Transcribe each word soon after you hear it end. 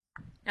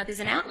Now, there's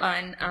an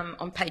outline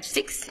on page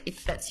 6.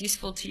 If that's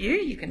useful to you,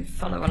 you can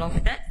follow along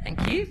with that.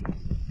 Thank you.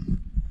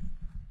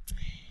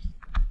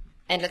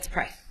 And let's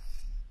pray.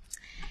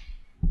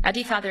 Our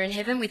dear Father in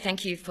heaven, we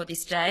thank you for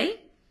this day.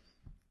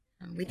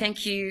 We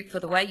thank you for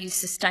the way you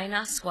sustain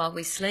us while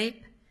we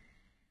sleep.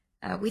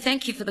 We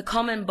thank you for the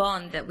common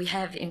bond that we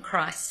have in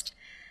Christ,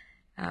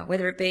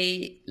 whether it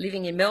be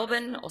living in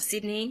Melbourne or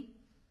Sydney,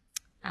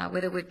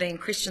 whether we've been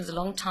Christians a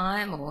long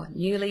time or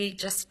newly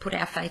just put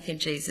our faith in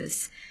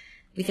Jesus.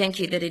 We thank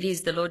you that it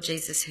is the Lord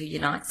Jesus who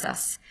unites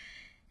us.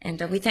 And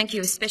we thank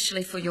you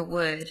especially for your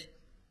word,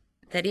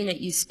 that in it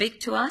you speak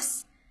to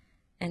us.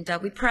 And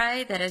we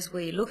pray that as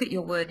we look at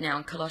your word now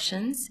in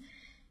Colossians,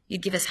 you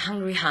give us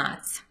hungry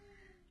hearts,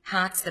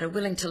 hearts that are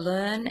willing to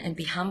learn and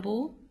be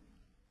humble.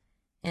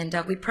 And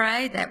we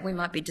pray that we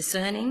might be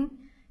discerning,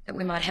 that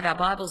we might have our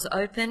Bibles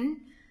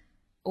open,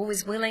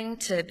 always willing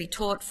to be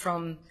taught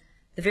from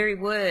the very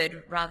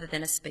word rather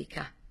than a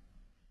speaker.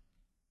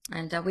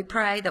 And we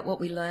pray that what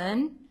we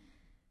learn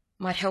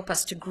might help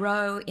us to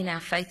grow in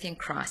our faith in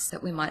Christ,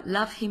 that we might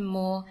love him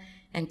more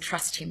and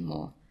trust him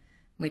more.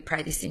 We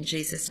pray this in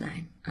Jesus'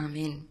 name.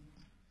 Amen.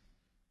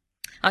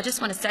 I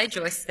just want to say,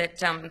 Joyce,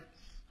 that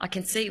I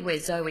can see where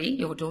Zoe,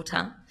 your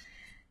daughter,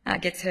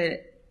 gets her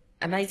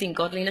amazing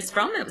godliness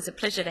from. It was a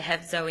pleasure to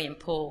have Zoe and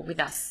Paul with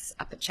us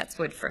up at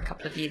Chatswood for a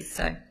couple of years,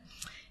 so it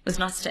was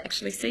nice to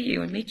actually see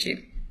you and meet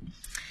you.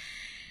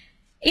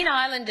 In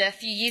Ireland a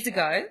few years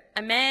ago,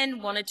 a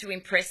man wanted to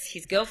impress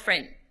his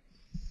girlfriend.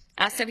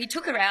 So he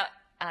took her out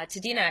to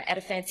dinner at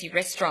a fancy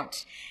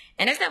restaurant.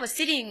 And as they were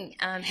sitting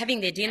having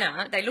their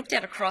dinner, they looked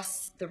out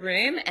across the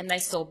room and they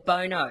saw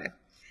Bono,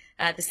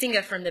 the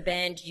singer from the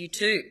band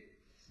U2.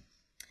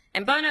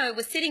 And Bono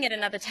was sitting at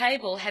another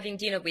table having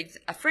dinner with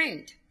a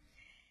friend.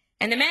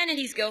 And the man and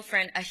his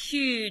girlfriend are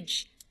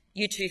huge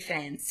U2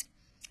 fans.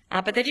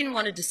 But they didn't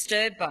want to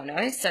disturb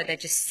Bono, so they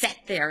just sat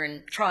there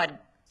and tried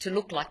to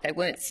look like they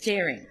weren't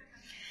staring.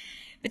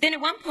 But then at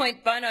one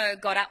point, Bono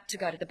got up to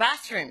go to the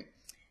bathroom.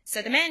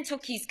 So the man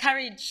took his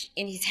courage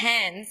in his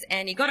hands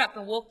and he got up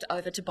and walked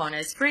over to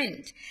Bono's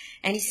friend.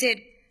 And he said,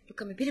 "Look,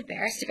 I'm a bit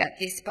embarrassed about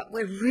this, but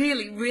we're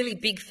really, really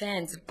big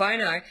fans of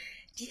Bono.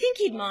 Do you think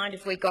he'd mind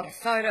if we got a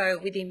photo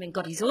with him and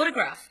got his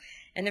autograph?"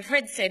 And the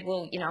friend said,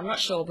 "Well, I'm not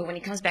sure, but when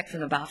he comes back from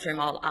the bathroom,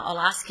 I'll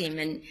ask him.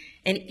 And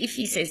if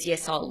he says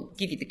yes, I'll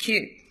give you the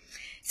cue."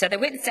 So they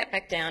went and sat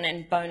back down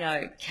and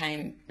Bono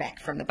came back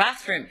from the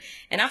bathroom.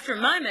 And after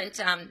a moment,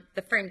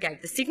 the friend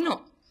gave the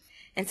signal.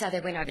 And so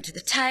they went over to the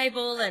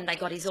table and they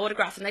got his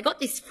autograph and they got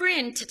this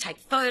friend to take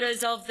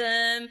photos of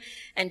them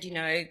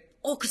and,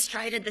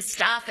 orchestrated the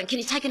stuff. And can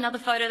you take another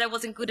photo? That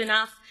wasn't good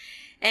enough.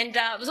 And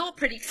it was all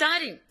pretty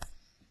exciting.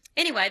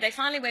 Anyway, they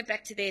finally went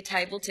back to their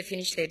table to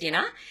finish their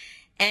dinner.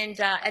 And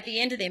at the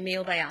end of their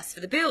meal, they asked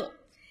for the bill.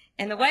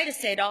 And the waiter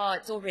said, "Oh,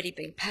 it's already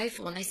been paid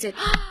for." And they said,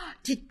 "Oh,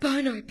 did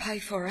Bono pay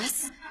for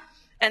us?"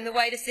 And the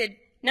waiter said,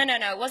 No,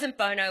 it wasn't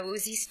Bono. It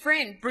was his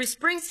friend, Bruce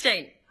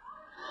Springsteen.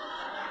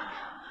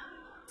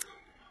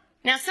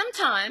 Now,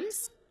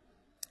 sometimes,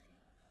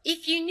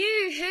 if you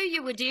knew who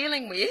you were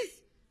dealing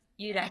with,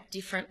 you'd act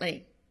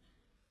differently.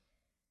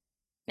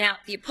 Now,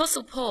 the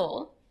Apostle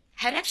Paul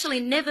had actually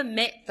never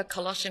met the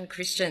Colossian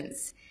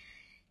Christians.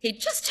 He'd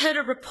just heard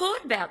a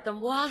report about them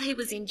while he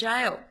was in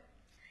jail.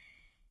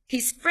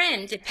 His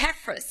friend,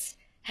 Epaphras,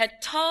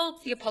 had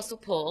told the Apostle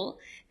Paul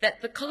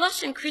that the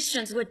Colossian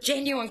Christians were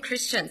genuine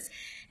Christians.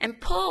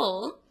 And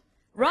Paul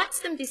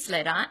writes them this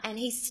letter, and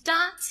he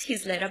starts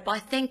his letter by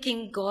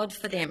thanking God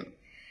for them.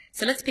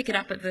 So let's pick it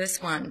up at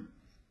verse 1.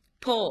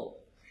 Paul,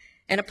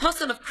 an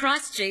apostle of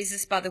Christ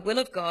Jesus by the will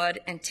of God,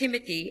 and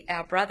Timothy,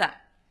 our brother,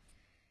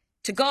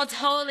 to God's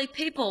holy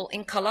people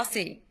in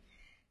Colossae,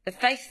 the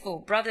faithful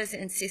brothers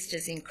and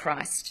sisters in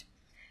Christ.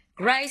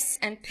 Grace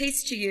and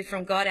peace to you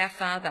from God our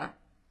Father.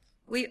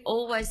 We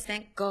always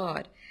thank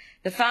God,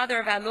 the Father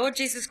of our Lord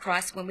Jesus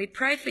Christ, when we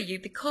pray for you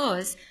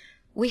because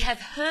we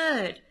have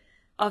heard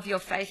of your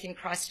faith in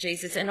Christ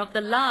Jesus and of the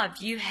love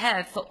you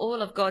have for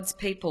all of God's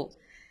people,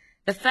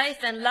 the faith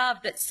and love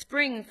that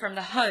spring from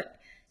the hope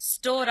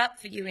stored up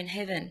for you in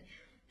heaven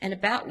and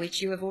about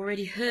which you have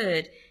already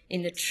heard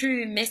in the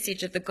true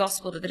message of the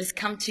gospel that has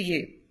come to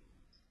you.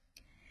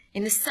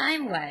 In the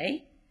same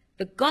way,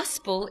 the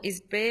gospel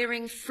is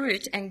bearing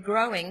fruit and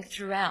growing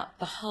throughout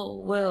the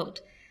whole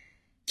world,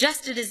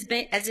 just as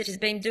it has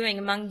been doing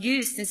among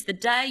you since the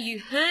day you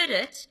heard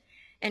it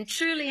and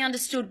truly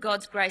understood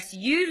God's grace.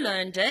 You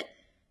learned it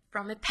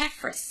from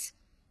Epaphras,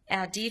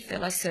 our dear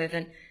fellow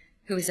servant,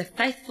 who is a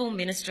faithful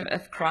minister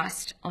of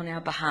Christ on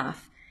our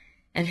behalf,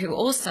 and who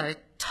also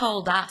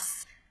told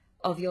us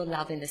of your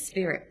love in the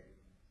Spirit.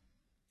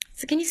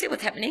 So can you see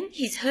what's happening?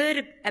 He's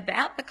heard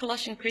about the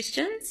Colossian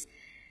Christians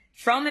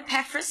from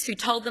Epaphras, who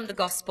told them the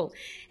gospel,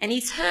 and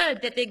he's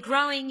heard that they're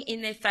growing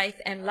in their faith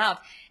and love.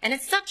 And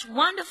it's such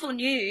wonderful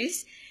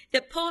news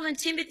that Paul and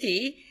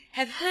Timothy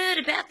have heard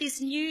about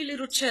this new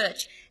little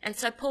church, and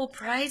so Paul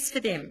prays for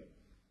them.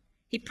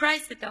 He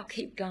prays that they'll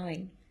keep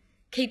going,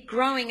 keep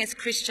growing as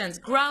Christians,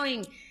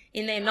 growing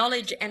in their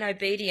knowledge and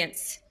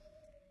obedience.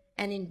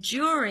 and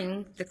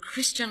enduring the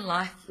Christian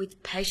life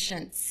with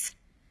patience.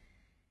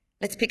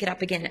 Let's pick it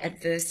up again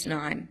at verse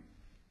 9.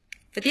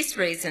 For this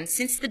reason,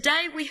 since the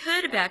day we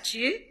heard about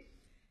you,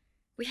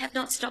 we have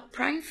not stopped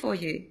praying for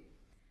you.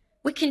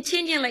 We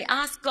continually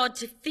ask God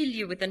to fill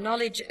you with the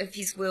knowledge of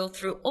his will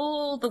through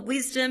all the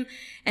wisdom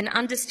and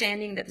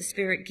understanding that the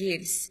Spirit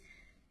gives,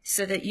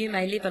 so that you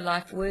may live a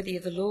life worthy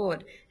of the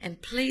Lord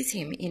and please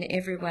him in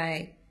every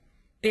way,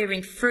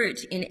 bearing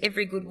fruit in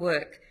every good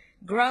work,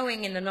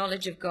 growing in the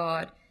knowledge of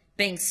God,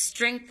 being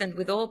strengthened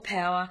with all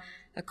power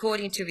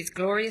according to his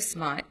glorious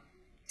might,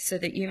 so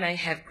that you may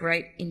have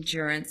great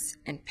endurance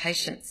and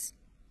patience.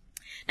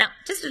 Now,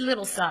 just a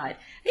little side.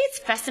 It's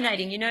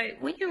fascinating,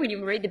 when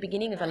you read the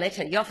beginning of a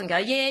letter, you often go,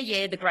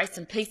 yeah, the grace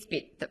and peace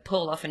bit that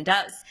Paul often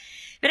does.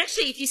 But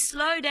actually, if you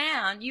slow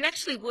down, you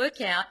actually work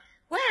out,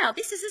 wow,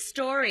 this is a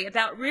story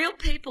about real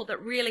people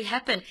that really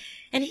happened.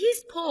 And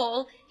here's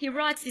Paul, he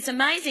writes this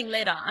amazing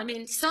letter. I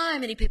mean, so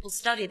many people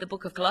study the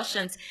book of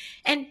Colossians,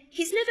 and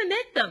he's never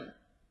met them.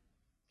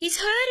 He's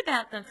heard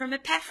about them from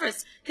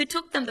Epaphras, who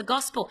took them the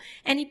gospel,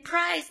 and he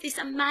prays this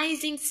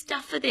amazing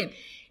stuff for them.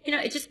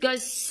 It just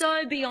goes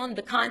so beyond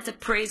the kinds of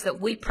prayers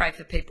that we pray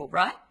for people,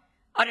 right?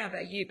 I don't know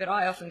about you, but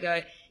I often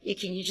go, yeah,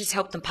 can you just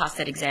help them pass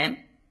that exam?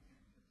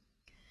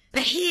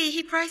 But here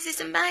he prays this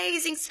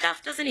amazing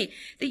stuff, doesn't he?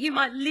 That you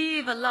might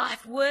live a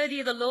life worthy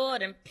of the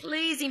Lord and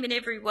please him in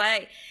every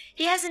way.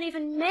 He hasn't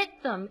even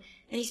met them,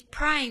 and he's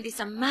praying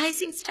this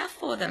amazing stuff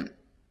for them.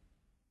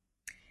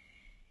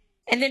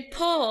 And then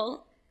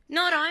Paul,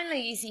 not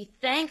only is he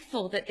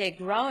thankful that they're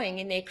growing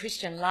in their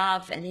Christian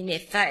love and in their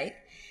faith,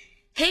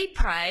 he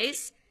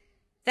prays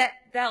that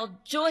they'll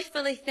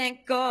joyfully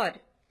thank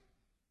God.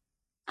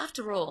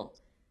 After all,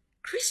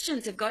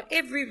 Christians have got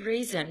every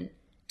reason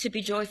to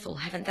be joyful,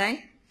 haven't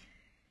they?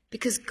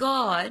 Because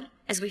God,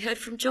 as we heard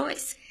from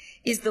Joyce,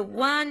 is the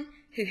one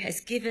who has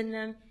given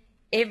them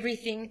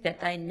everything that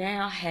they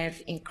now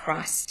have in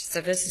Christ. So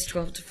verses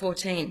 12 to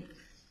 14.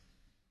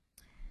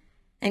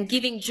 And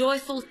giving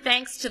joyful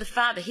thanks to the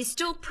Father. He's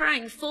still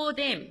praying for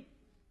them,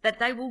 that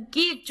they will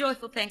give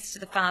joyful thanks to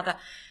the Father,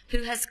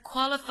 who has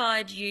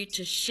qualified you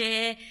to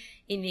share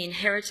in the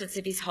inheritance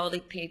of his holy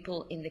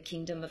people in the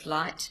kingdom of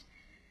light.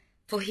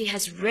 For he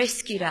has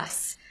rescued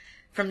us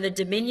from the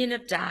dominion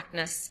of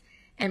darkness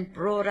and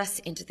brought us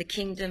into the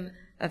kingdom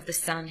of the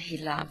Son he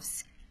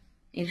loves,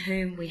 in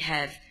whom we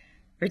have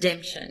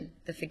redemption,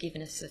 the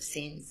forgiveness of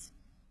sins.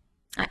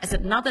 As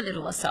another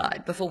little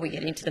aside, before we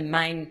get into the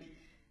main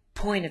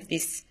point of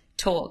this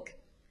talk,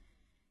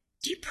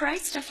 do you pray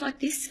stuff like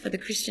this for the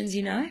Christians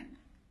you know?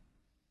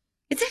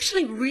 It's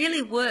actually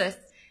really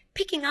worth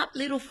picking up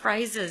little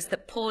phrases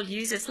that Paul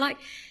uses, like,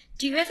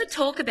 do you ever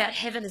talk about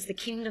heaven as the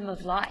kingdom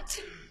of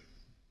light?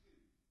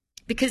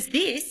 Because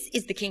this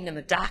is the kingdom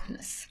of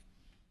darkness.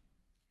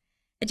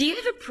 Do you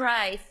ever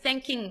pray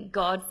thanking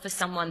God for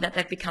someone that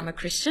they've become a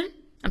Christian?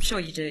 I'm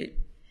sure you do.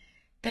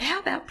 But how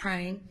about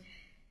praying,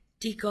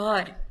 dear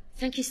God,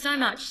 thank you so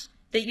much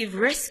that you've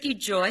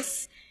rescued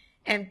Joyce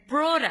and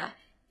brought her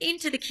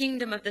into the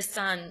kingdom of the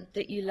Son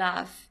that you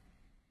love,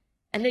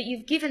 and that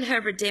you've given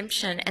her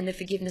redemption and the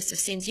forgiveness of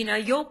sins.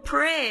 Your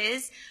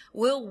prayers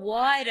will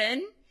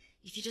widen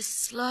if you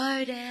just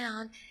slow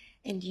down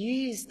and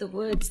use the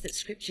words that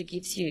Scripture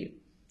gives you.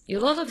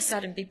 You'll all of a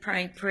sudden be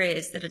praying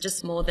prayers that are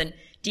just more than,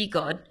 dear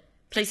God,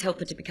 please help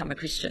her to become a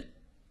Christian,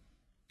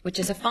 which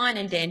is a fine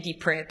and dandy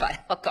prayer,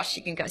 but oh gosh,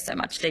 you can go so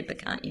much deeper,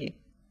 can't you?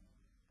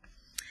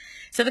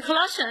 So the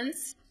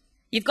Colossians,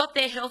 you've got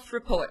their health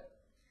report.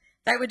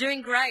 They were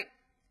doing great.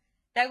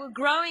 They were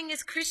growing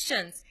as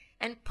Christians,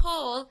 and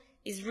Paul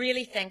is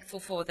really thankful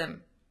for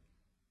them.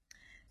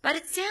 But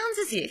it sounds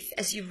as if,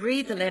 as you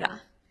read the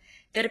letter,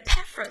 that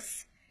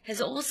Epaphras has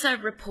also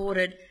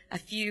reported a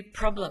few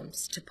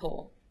problems to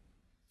Paul.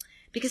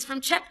 Because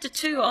from chapter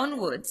 2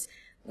 onwards,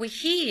 we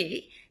hear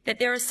that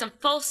there are some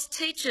false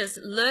teachers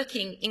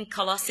lurking in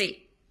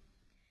Colossae.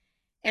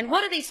 And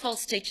what are these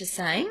false teachers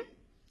saying?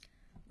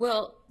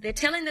 Well, they're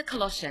telling the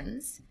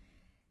Colossians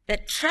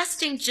that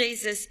trusting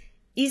Jesus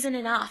isn't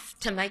enough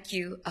to make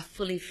you a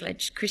fully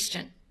fledged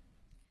Christian.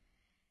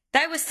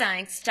 They were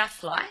saying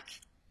stuff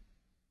like,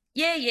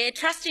 yeah,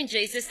 trust in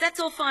Jesus, that's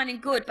all fine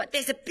and good, but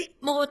there's a bit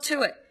more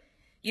to it.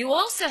 You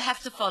also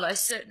have to follow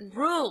certain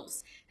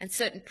rules and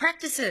certain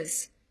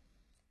practices.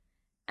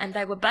 And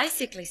they were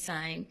basically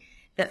saying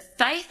that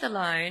faith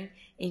alone,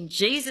 in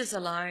Jesus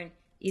alone,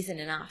 isn't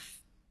enough.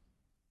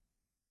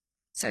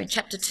 So in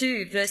chapter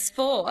 2, verse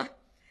 4,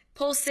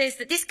 Paul says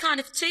that this kind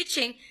of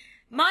teaching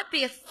might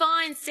be a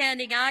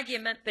fine-sounding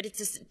argument, but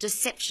it's a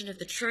deception of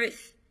the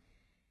truth.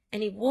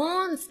 And he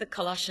warns the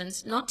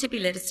Colossians not to be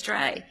led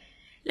astray.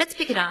 Let's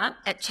pick it up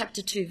at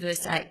chapter 2,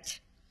 verse 8.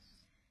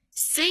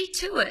 See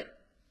to it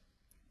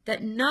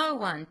that no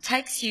one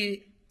takes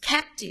you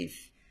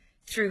captive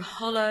through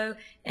hollow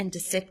and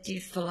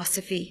deceptive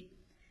philosophy,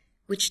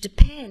 which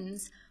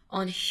depends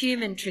on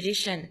human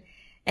tradition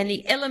and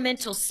the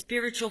elemental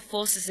spiritual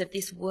forces of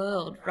this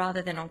world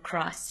rather than on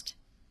Christ.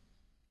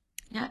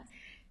 Now,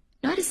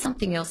 notice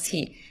something else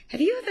here.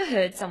 Have you ever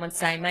heard someone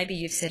say, maybe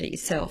you've said it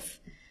yourself,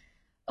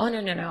 Oh,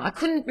 no, I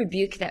couldn't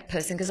rebuke that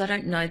person because I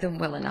don't know them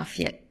well enough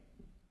yet.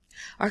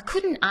 Or I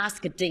couldn't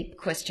ask a deep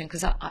question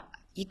because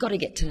you've got to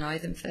get to know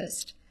them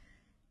first.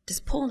 Does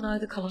Paul know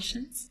the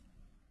Colossians?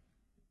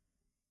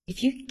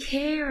 If you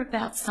care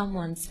about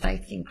someone's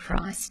faith in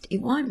Christ,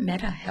 it won't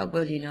matter how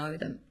well you know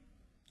them,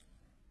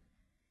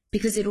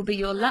 because it'll be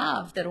your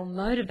love that'll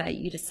motivate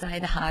you to say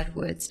the hard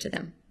words to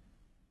them.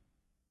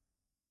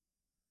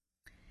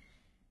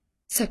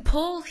 So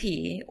Paul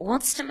here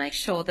wants to make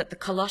sure that the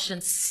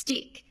Colossians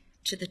stick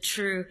to the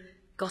true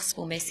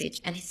gospel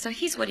message. And so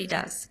here's what he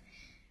does.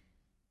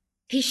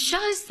 He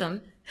shows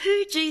them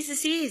who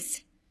Jesus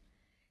is.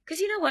 Because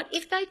you know what?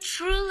 If they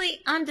truly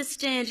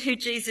understand who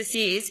Jesus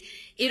is,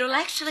 it'll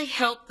actually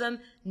help them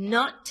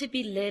not to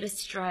be led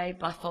astray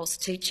by false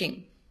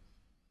teaching.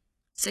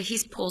 So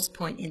here's Paul's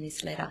point in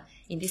this letter,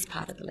 in this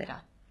part of the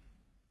letter.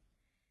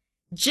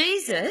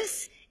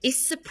 Jesus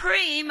is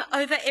supreme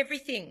over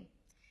everything.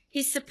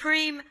 He's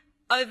supreme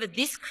over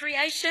this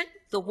creation,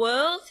 the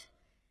world,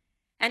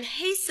 and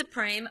he's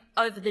supreme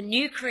over the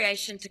new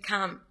creation to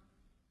come.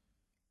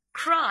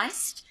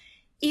 Christ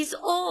is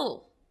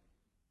all.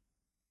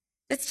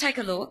 Let's take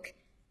a look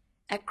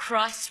at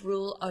Christ's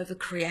rule over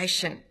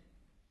creation.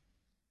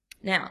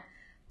 Now,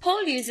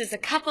 Paul uses a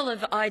couple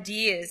of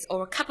ideas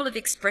or a couple of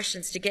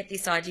expressions to get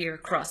this idea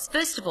across.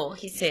 First of all,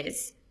 he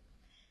says,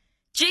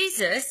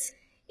 Jesus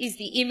is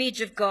the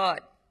image of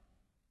God.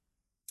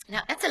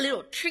 Now, that's a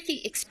little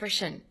tricky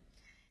expression,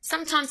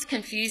 sometimes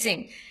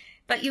confusing,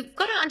 but you've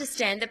got to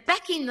understand that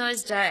back in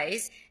those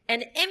days,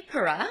 an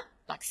emperor,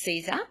 like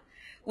Caesar,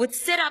 would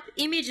set up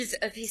images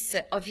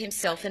of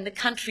himself in the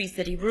countries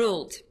that he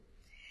ruled.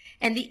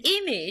 And the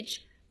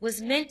image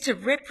was meant to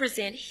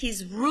represent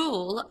his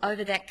rule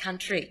over that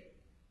country.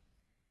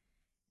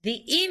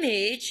 The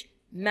image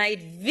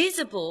made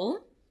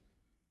visible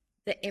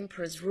the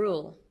emperor's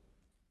rule.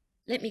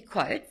 Let me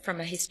quote from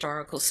a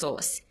historical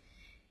source.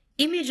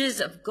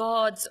 Images of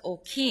gods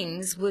or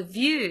kings were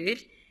viewed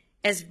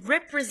as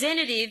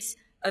representatives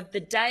of the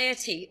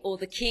deity or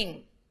the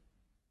king.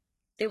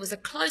 There was a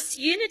close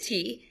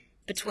unity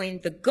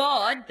between the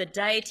god, the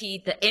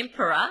deity, the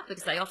emperor,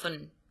 because they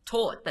often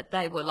taught that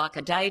they were like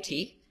a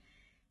deity,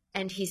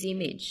 and his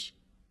image.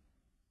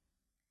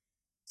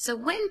 So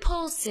when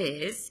Paul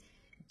says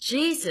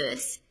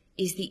Jesus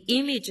is the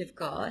image of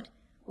God,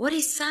 what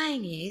he's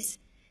saying is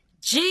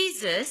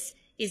Jesus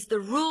is the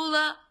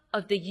ruler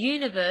of the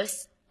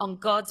universe on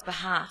God's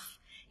behalf.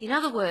 In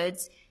other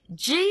words,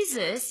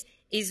 Jesus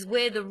is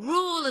where the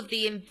rule of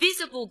the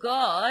invisible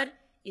God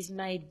is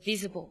made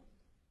visible.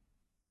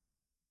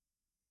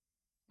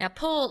 Now,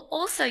 Paul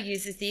also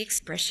uses the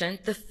expression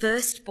the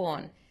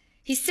firstborn.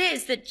 He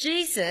says that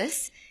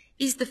Jesus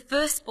is the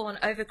firstborn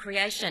over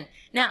creation.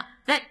 Now,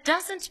 that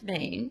doesn't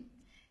mean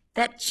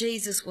that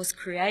Jesus was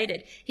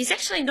created. He's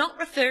actually not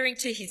referring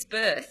to his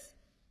birth.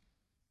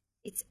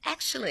 It's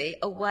actually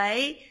a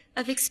way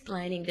of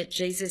explaining that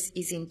Jesus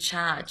is in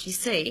charge. You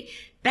see,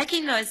 back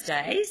in those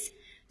days,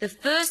 the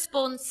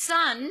firstborn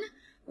son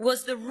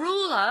was the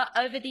ruler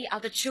over the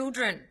other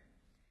children.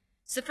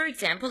 So, for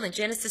example, in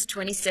Genesis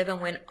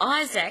 27, when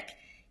Isaac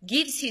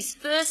gives his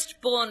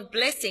firstborn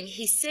blessing,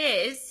 he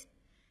says,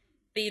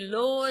 "Be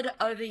Lord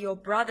over your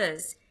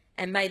brothers,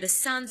 and may the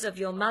sons of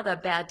your mother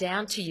bow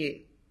down to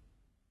you."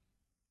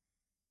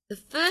 The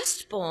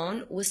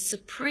firstborn was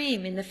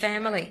supreme in the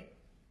family.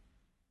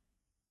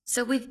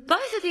 So with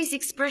both of these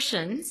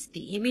expressions,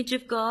 the image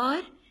of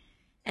God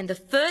and the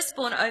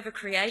firstborn over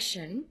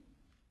creation,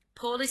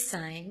 Paul is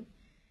saying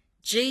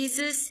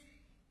Jesus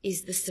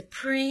is the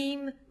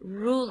supreme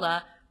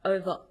ruler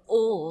over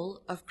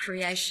all of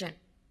creation.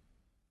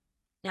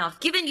 Now, I've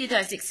given you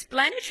those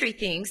explanatory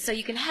things so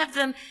you can have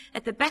them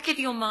at the back of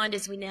your mind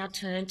as we now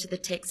turn to the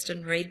text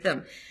and read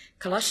them.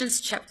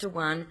 Colossians chapter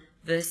 1,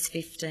 verse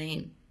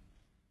 15.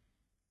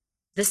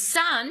 The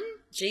Son,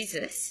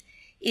 Jesus,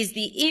 is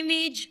the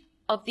image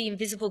of the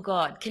invisible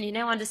God. Can you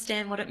now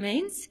understand what it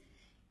means?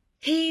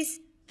 He's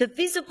the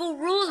visible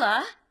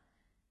ruler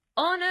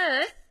on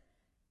earth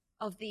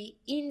of the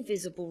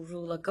invisible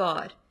ruler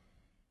God.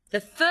 The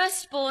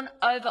firstborn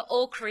over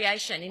all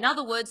creation. In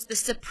other words, the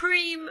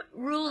supreme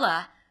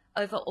ruler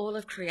over all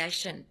of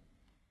creation.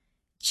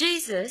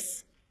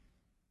 Jesus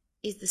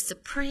is the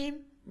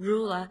supreme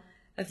ruler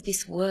of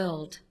this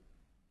world.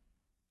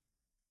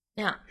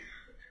 Now,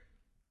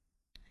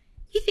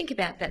 you think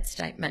about that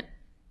statement.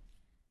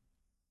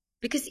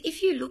 Because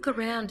if you look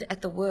around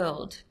at the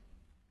world,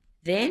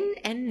 then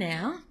and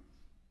now,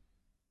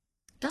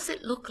 does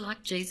it look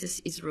like Jesus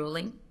is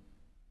ruling?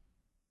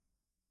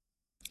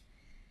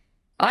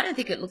 I don't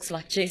think it looks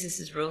like Jesus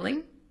is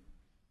ruling.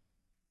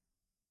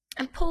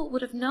 And Paul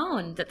would have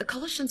known that, the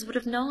Colossians would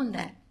have known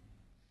that.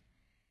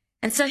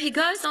 And so he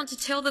goes on to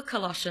tell the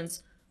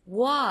Colossians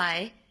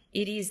why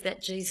it is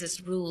that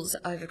Jesus rules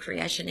over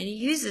creation. And he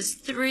uses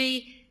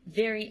three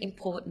very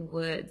important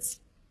words.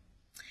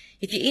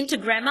 If you're into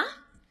grammar,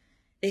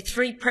 they're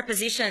three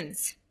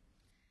prepositions.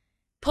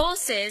 Paul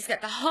says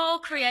that the whole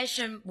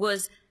creation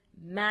was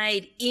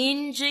made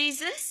in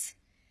Jesus.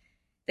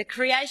 The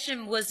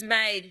creation was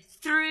made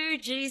through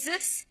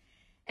Jesus,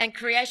 and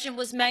creation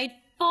was made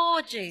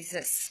for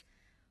Jesus.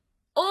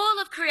 All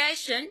of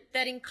creation,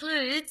 that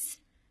includes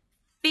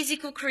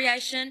physical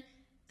creation,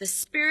 the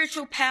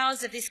spiritual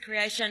powers of this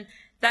creation,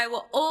 they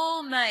were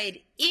all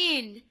made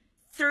in,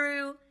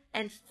 through,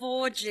 and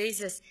for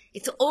Jesus.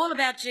 It's all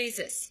about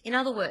Jesus. In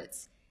other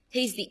words,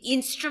 he's the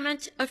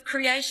instrument of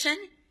creation.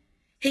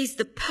 He's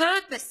the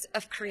purpose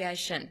of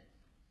creation.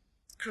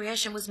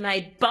 Creation was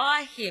made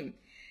by him.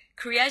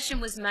 Creation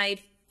was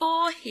made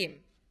for him.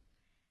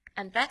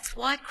 And that's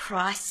why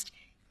Christ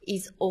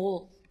is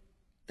all.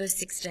 Verse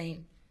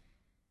 16.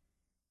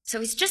 So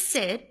he's just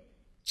said,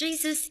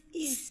 Jesus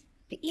is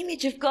the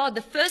image of God,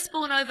 the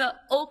firstborn over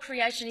all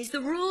creation. He's the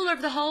ruler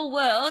of the whole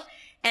world.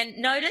 And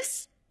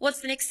notice,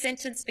 what's the next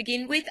sentence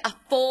begin with? A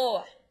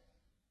for.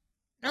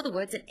 In other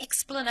words, an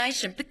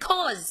explanation.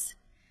 Because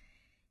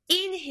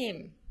in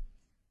him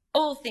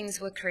all things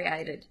were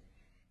created.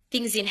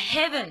 Things in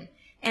heaven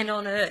and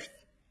on earth,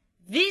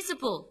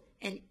 visible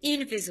and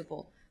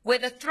invisible,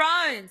 whether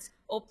thrones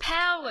or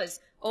powers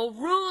or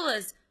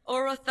rulers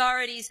or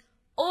authorities,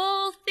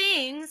 all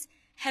things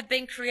have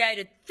been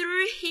created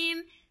through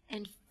him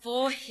and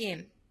for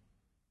him.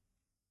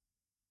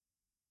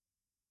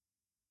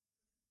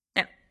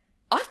 Now,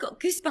 I've got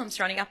goosebumps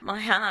running up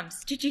my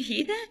arms. Did you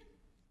hear that?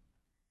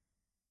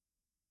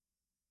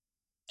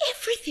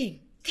 Everything.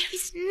 There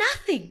is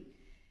nothing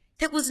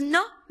that was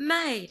not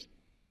made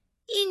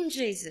in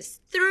Jesus,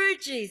 through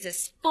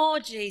Jesus, for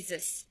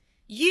Jesus.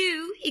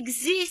 You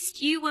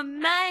exist. You were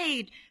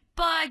made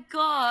by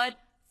God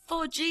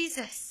for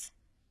Jesus.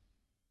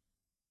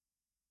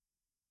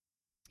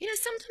 You know,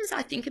 sometimes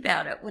I think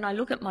about it when I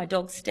look at my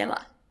dog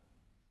Stella,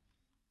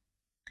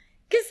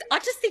 because I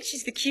just think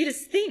she's the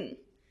cutest thing.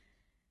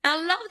 I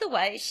love the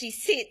way she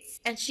sits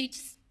and she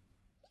just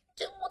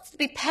wants to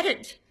be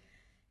patted.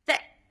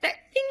 That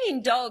thing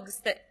in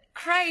dogs that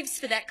craves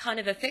for that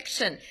kind of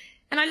affection.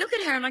 And I look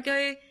at her and I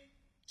go,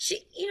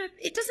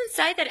 it doesn't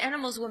say that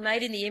animals were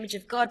made in the image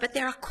of God, but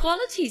there are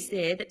qualities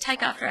there that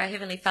take after our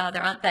Heavenly Father,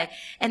 aren't they?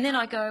 And then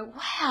I go,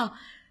 wow,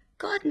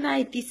 God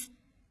made this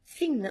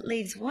thing that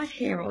leaves white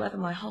hair all over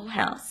my whole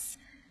house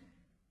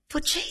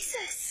for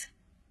Jesus.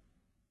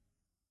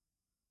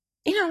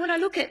 You know, when I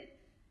look at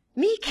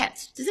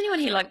meerkats, does anyone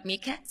here like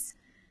meerkats?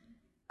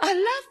 I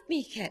love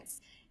meerkats.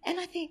 And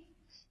I think,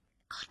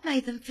 God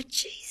made them for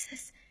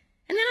Jesus.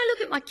 And then I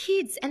look at my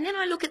kids, and then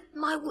I look at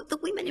the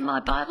women in my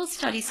Bible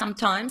study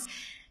sometimes,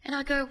 and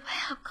I go,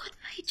 wow, God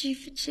made you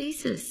for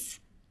Jesus.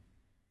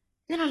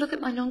 And then I look at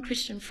my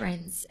non-Christian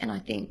friends, and I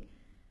think,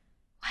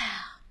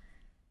 wow,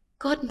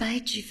 God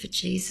made you for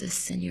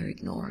Jesus, and you're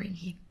ignoring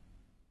him.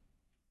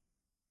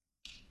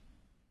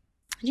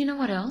 And you know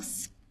what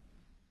else?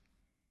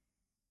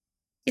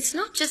 It's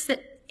not just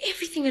that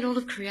everything in all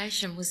of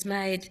creation was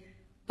made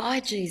by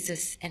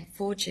Jesus and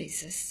for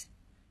Jesus.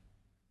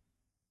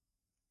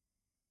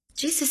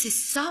 Jesus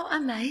is so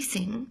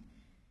amazing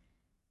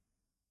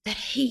that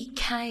he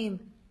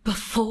came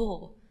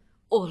before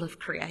all of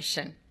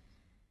creation.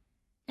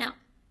 Now,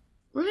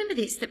 remember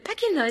this, that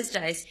back in those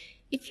days,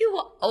 if you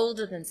were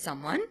older than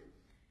someone,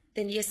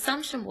 then the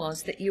assumption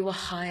was that you were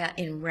higher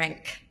in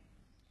rank.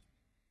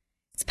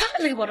 It's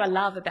partly what I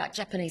love about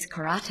Japanese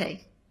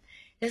karate.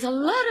 There's a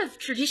lot of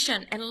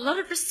tradition and a lot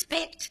of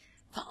respect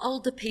for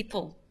older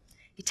people.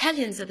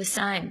 Italians are the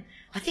same.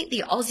 I think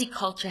the Aussie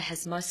culture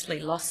has mostly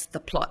lost the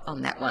plot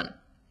on that one.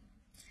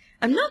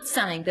 I'm not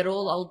saying that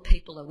all old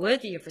people are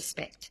worthy of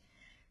respect,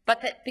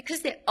 but that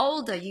because they're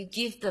older, you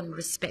give them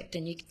respect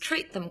and you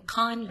treat them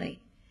kindly.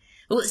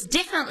 Well, it's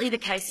definitely the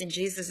case in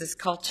Jesus'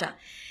 culture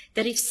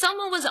that if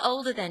someone was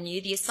older than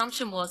you, the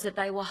assumption was that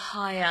they were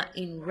higher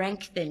in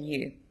rank than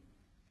you.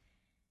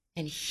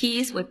 And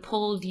here's where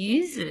Paul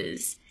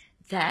uses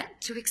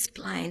that to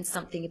explain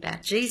something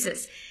about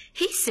Jesus.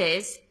 He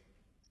says,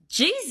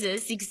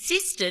 Jesus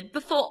existed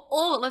before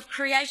all of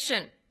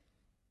creation.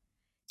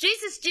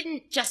 Jesus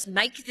didn't just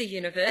make the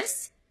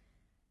universe.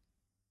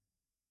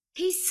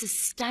 He's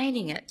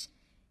sustaining it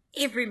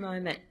every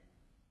moment.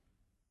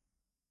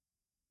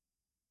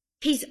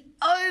 He's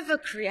over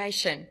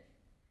creation.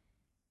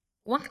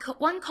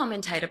 One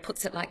commentator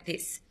puts it like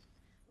this.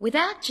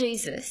 Without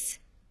Jesus,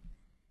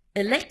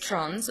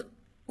 electrons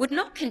would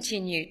not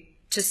continue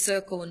to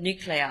circle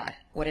nuclei,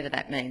 whatever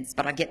that means,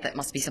 but I get that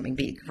must be something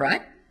big,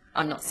 right?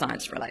 I'm not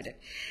science related.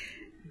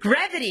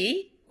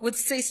 Gravity would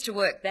cease to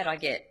work, that I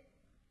get.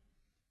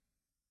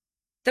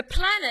 The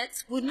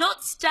planets would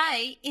not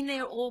stay in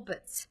their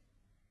orbits.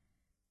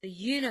 The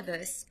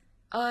universe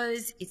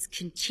owes its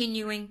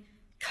continuing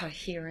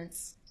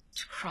coherence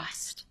to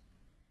Christ.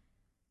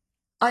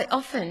 I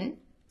often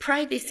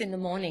pray this in the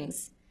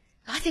mornings.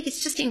 I think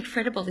it's just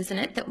incredible, isn't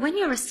it? That when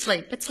you're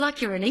asleep, it's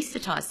like you're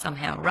anaesthetised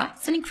somehow, right?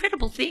 It's an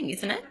incredible thing,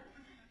 isn't it?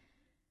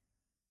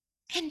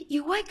 And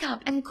you wake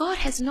up and God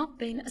has not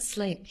been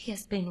asleep. He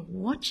has been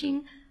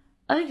watching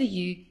over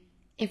you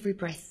every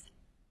breath.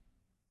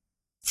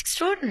 It's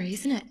extraordinary,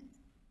 isn't it?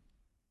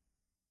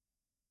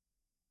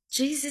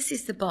 Jesus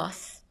is the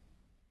boss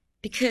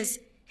because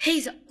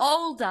he's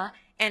older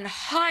and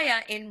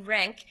higher in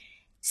rank,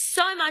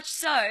 so much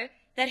so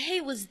that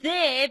he was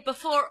there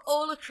before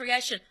all of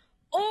creation.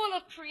 All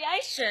of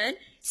creation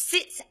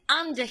sits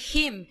under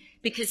him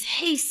because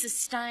he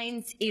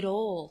sustains it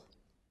all.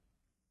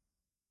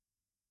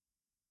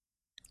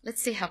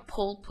 Let's see how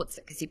Paul puts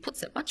it, because he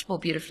puts it much more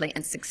beautifully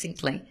and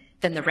succinctly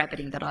than the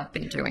rabbiting that I've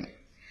been doing.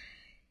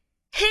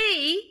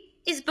 He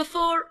is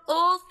before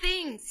all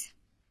things,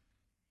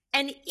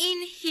 and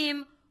in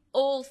him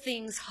all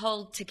things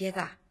hold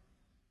together.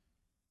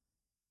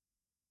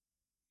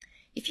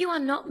 If you are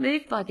not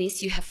moved by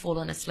this, you have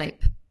fallen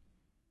asleep.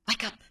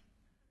 Wake up.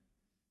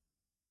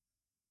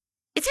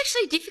 It's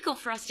actually difficult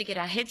for us to get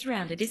our heads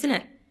around it, isn't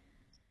it?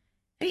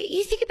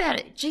 You think about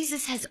it.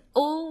 Jesus has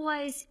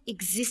always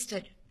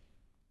existed.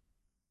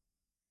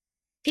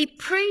 He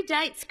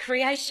predates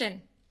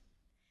creation.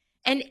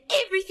 And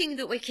everything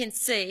that we can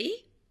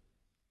see,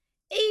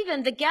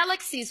 even the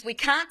galaxies we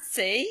can't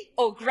see,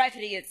 or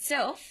gravity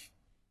itself,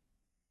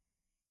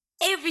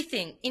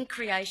 everything in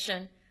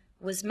creation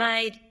was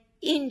made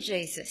in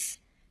Jesus,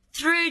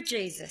 through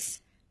Jesus,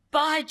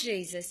 by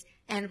Jesus,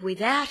 and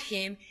without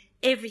him,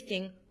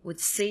 everything would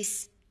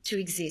cease to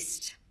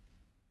exist.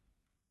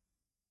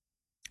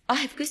 I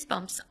have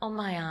goosebumps on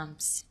my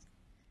arms.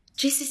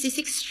 Jesus is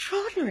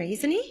extraordinary,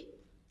 isn't he?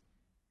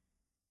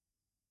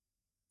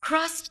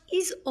 Christ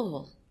is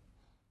all.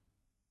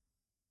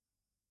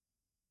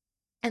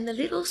 And the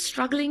little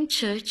struggling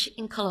church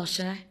in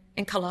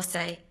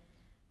Colossae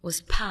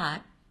was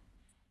part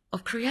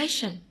of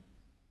creation.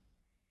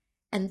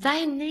 And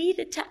they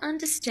needed to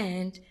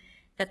understand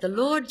that the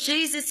Lord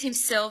Jesus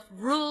himself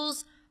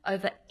rules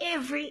over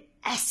every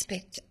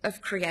aspect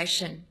of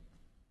creation.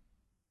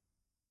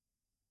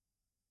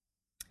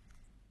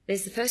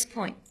 There's the first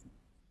point.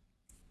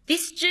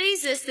 This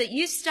Jesus that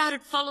you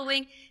started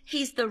following,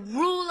 he's the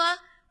ruler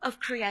of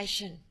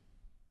creation.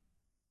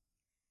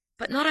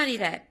 But not only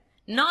that,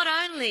 not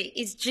only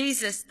is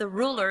Jesus the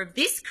ruler of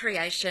this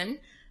creation,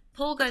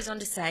 Paul goes on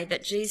to say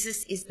that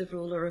Jesus is the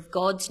ruler of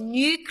God's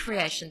new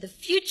creation, the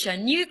future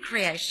new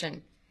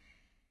creation.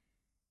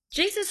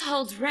 Jesus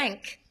holds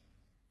rank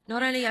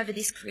not only over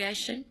this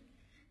creation,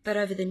 but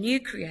over the new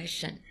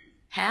creation.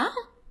 How?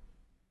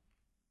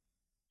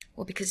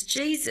 Well, because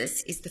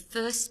Jesus is the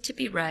first to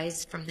be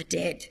raised from the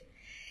dead.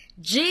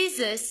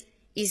 Jesus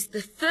is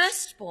the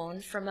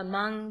firstborn from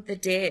among the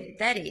dead.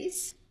 That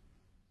is,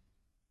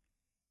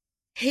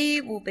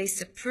 he will be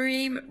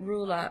supreme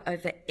ruler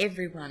over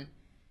everyone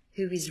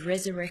who is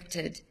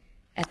resurrected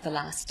at the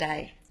last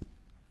day.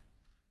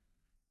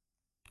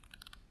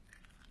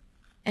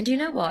 And you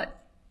know what?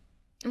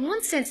 In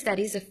one sense, that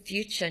is a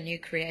future new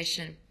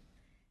creation,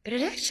 but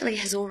it actually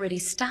has already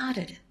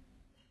started.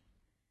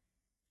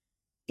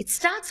 It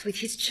starts with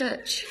his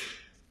church.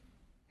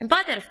 And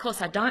by that, of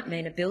course, I don't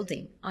mean a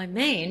building. I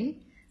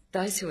mean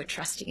those who are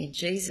trusting in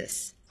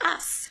Jesus,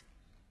 us,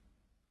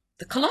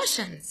 the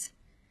Colossians.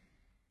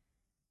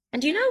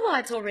 And do you know why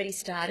it's already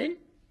started?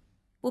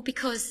 Well,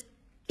 because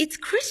it's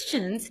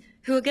Christians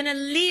who are going to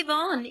live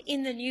on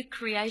in the new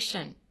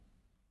creation.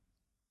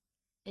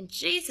 And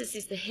Jesus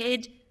is the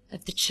head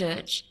of the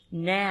church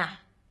now.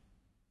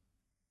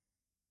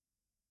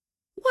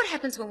 What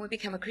happens when we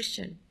become a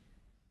Christian?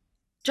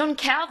 John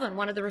Calvin,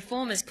 one of the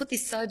reformers, put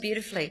this so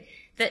beautifully,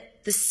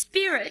 that the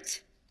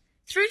Spirit,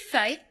 through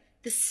faith,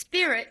 the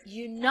Spirit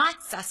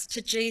unites us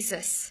to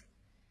Jesus.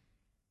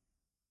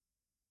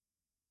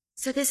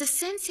 So there's a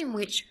sense in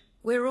which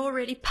we're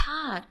already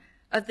part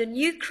of the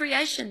new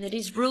creation that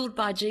is ruled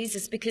by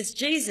Jesus, because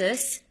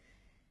Jesus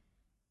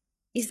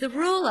is the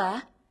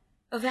ruler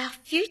of our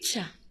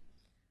future,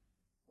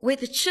 where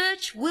the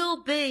church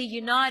will be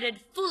united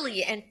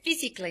fully and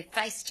physically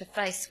face to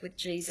face with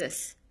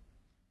Jesus.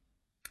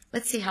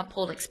 Let's see how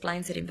Paul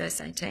explains it in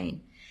verse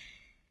 18.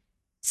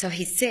 So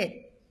he said,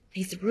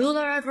 he's the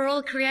ruler over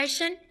all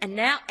creation, and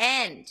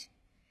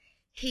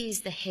he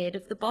is the head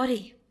of the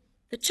body,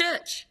 the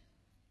church.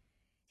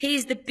 He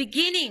is the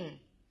beginning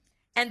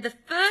and the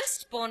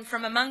firstborn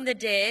from among the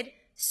dead,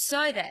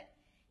 so that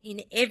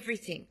in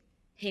everything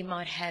he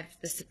might have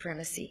the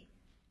supremacy.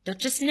 Not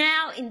just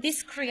now in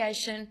this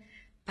creation,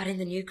 but in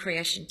the new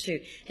creation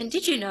too. And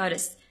did you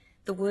notice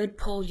the word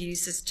Paul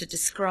uses to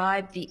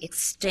describe the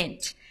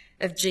extent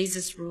of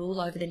Jesus' rule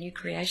over the new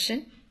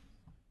creation?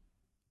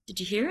 Did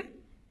you hear it?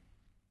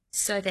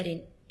 So that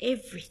in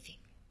everything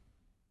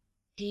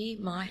he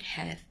might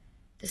have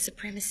the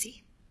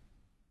supremacy.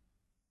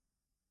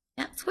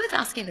 Now, it's worth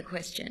asking the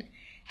question,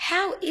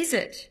 how is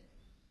it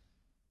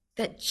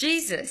that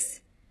Jesus,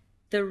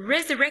 the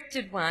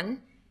resurrected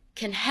one,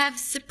 can have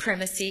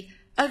supremacy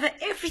over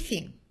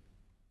everything?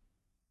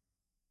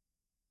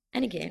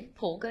 And again,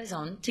 Paul goes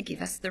on to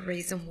give us the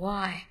reason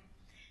why.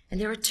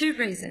 And there are two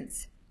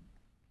reasons.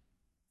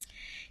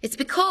 It's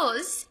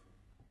because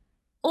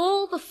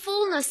all the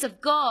fullness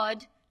of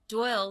God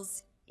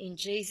dwells in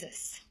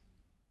Jesus.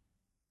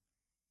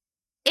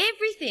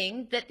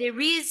 Everything that there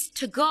is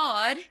to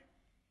God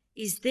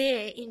is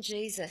there in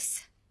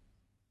Jesus.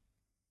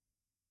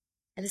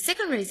 And the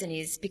second reason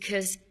is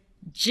because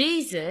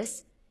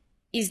Jesus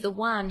is the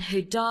one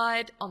who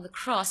died on the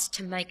cross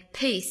to make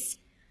peace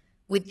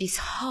with this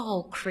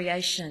whole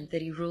creation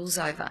that he rules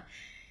over.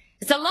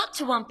 It's a lot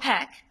to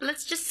unpack, but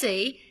let's just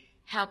see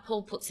how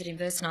Paul puts it in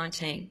verse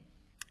 19.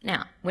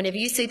 Now, whenever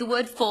you see the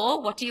word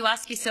for, what do you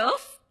ask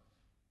yourself?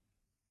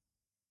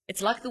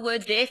 It's like the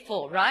word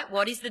therefore, right?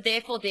 What is the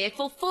therefore?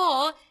 Therefore,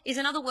 for is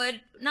another word,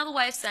 another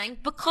way of saying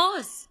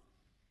because.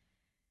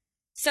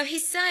 So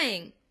he's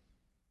saying,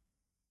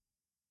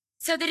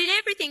 so that in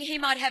everything he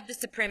might have the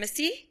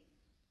supremacy,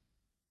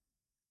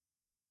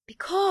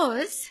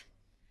 because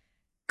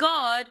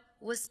God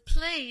was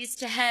pleased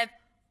to have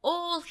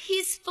all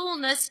his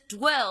fullness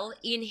dwell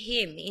in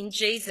him, in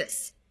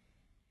Jesus,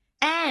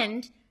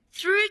 and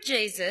through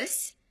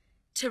Jesus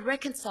to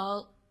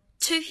reconcile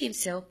to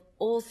himself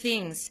all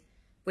things,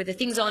 whether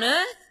things on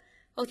earth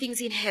or things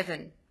in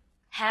heaven.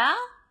 How?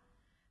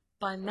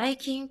 By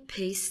making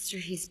peace through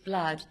his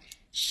blood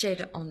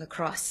shed on the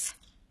cross.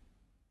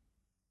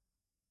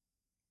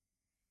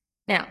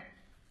 Now,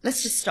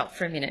 let's just stop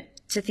for a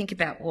minute to think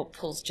about what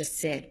Paul's just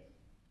said,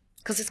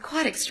 because it's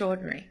quite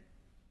extraordinary.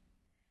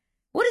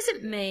 What does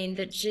it mean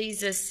that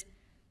Jesus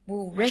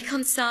will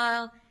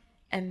reconcile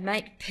and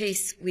make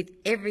peace with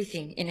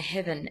everything in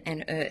heaven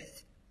and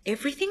earth?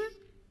 Everything?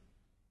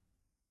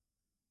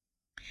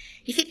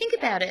 If you think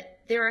about it,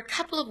 there are a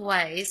couple of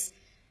ways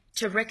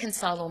to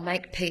reconcile or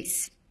make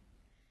peace.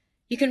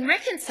 You can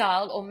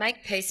reconcile or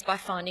make peace by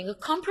finding a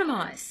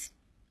compromise.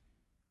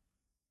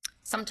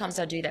 Sometimes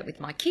I do that with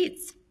my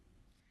kids.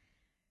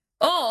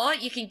 Or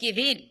you can give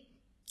in.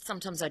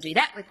 Sometimes I do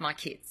that with my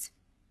kids.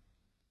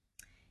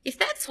 If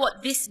that's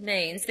what this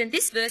means, then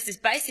this verse is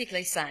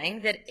basically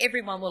saying that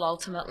everyone will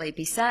ultimately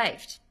be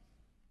saved.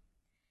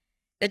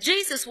 That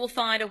Jesus will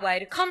find a way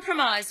to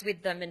compromise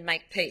with them and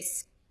make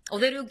peace. Or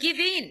that he'll give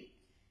in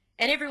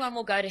and everyone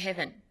will go to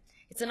heaven.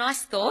 It's a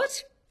nice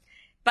thought,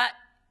 but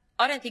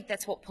I don't think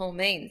that's what Paul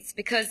means,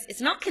 because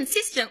it's not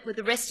consistent with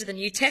the rest of the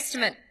New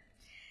Testament.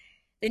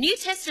 The New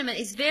Testament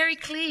is very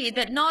clear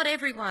that not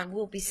everyone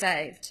will be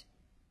saved.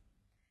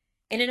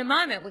 And in a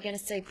moment, we're going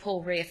to see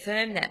Paul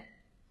reaffirm that.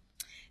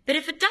 But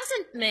if it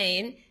doesn't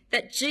mean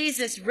that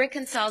Jesus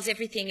reconciles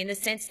everything in the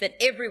sense that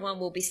everyone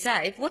will be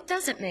saved, what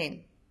does it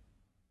mean?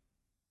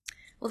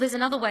 Well, there's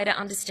another way to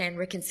understand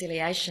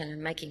reconciliation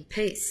and making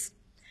peace.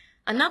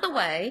 Another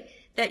way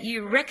that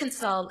you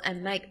reconcile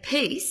and make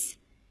peace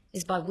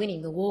is by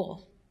winning the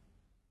war.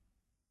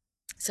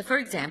 So, for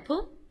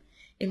example,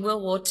 in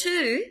World War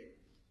II,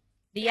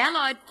 the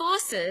Allied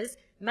forces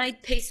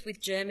made peace with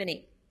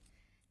Germany.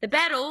 The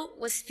battle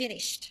was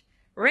finished.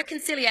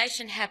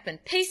 Reconciliation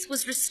happened. Peace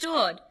was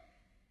restored.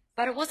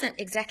 But it wasn't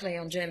exactly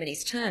on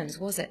Germany's terms,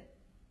 was it?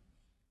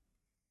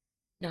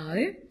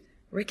 No.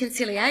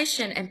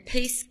 Reconciliation and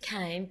peace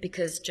came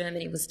because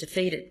Germany was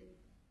defeated.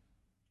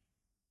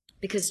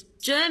 Because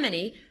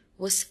Germany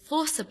was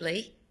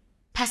forcibly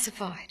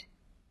pacified.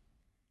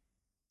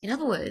 In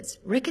other words,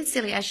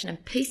 reconciliation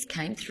and peace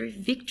came through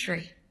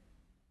victory.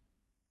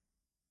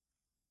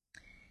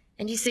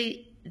 And you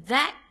see,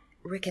 that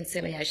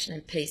reconciliation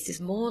and peace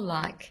is more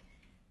like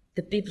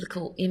the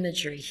biblical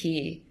imagery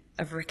here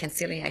of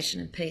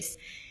reconciliation and peace.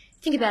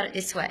 Think about it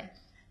this way.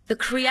 The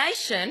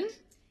creation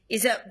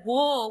is at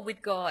war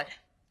with God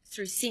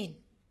through sin.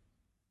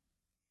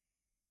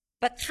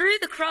 But through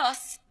the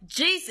cross,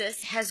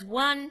 Jesus has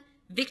won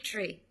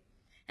victory.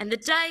 And the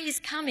day is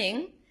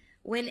coming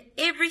when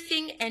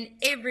everything and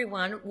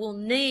everyone will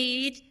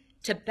need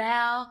to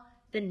bow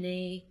the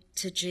knee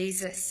to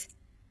Jesus.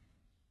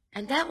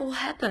 And that will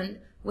happen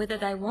whether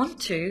they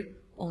want to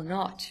or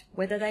not,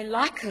 whether they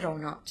like it or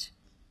not.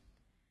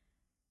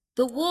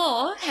 The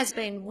war has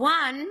been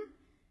won,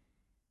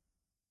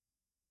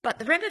 but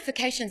the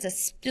ramifications are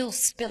still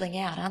spilling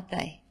out, aren't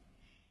they?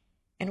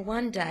 And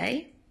one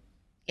day,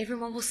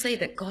 everyone will see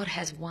that God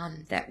has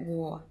won that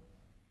war.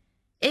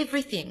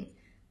 Everything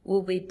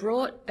will be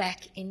brought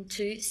back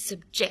into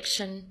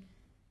subjection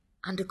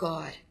under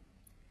God.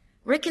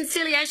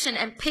 Reconciliation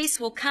and peace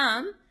will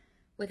come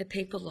whether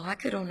people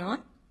like it or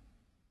not.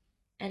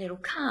 And it'll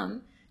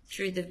come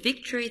through the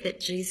victory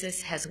that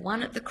Jesus has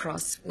won at the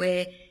cross,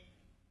 where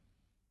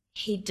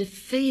he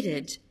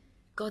defeated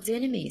God's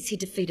enemies. He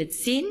defeated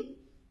sin,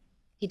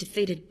 he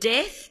defeated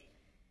death,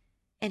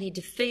 and he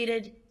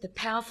defeated the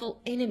powerful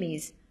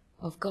enemies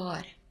of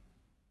God.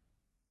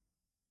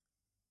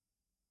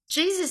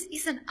 Jesus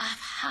isn't a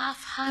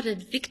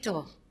half-hearted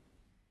victor.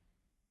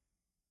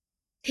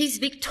 He's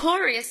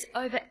victorious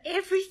over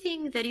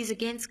everything that is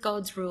against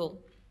God's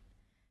rule.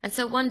 And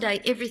so one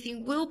day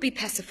everything will be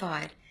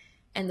pacified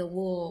and the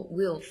war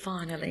will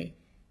finally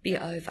be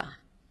over.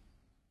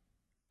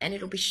 And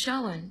it'll be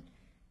shown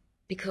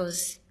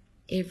because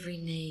every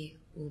knee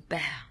will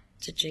bow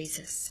to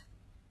Jesus.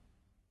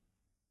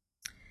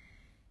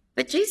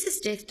 But Jesus'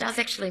 death does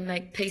actually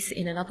make peace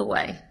in another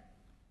way.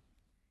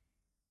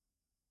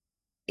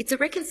 It's a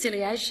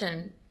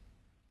reconciliation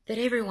that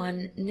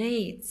everyone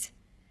needs,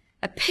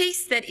 a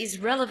peace that is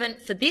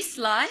relevant for this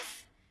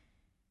life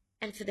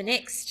and for the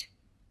next.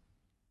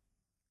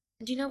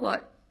 And you know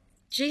what?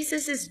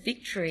 Jesus'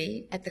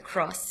 victory at the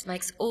cross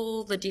makes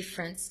all the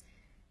difference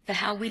for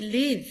how we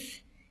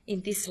live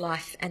in this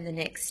life and the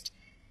next.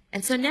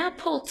 And so now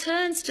Paul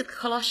turns to the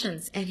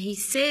Colossians and he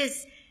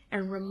says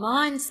and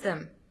reminds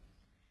them,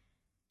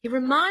 he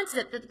reminds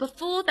them that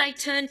before they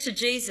turned to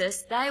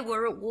Jesus, they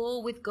were at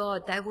war with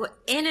God. They were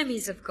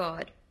enemies of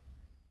God.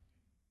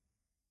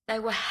 They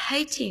were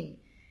hating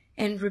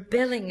and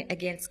rebelling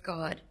against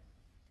God.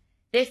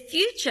 Their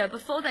future,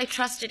 before they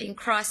trusted in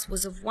Christ,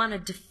 was of one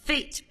of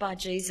defeat by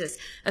Jesus,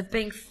 of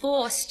being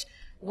forced,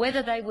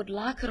 whether they would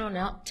like it or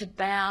not, to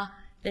bow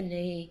the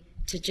knee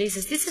to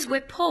Jesus. This is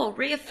where Paul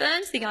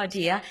reaffirms the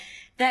idea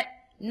that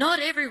not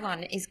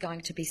everyone is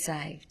going to be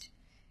saved.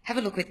 Have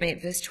a look with me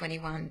at verse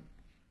 21.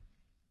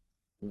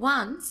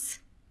 Once,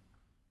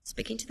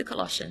 speaking to the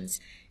Colossians,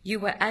 you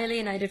were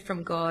alienated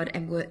from God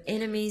and were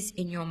enemies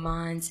in your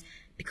minds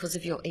because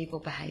of your evil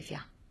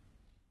behaviour.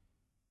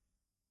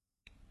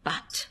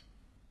 But,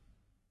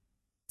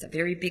 it's a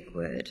very big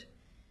word,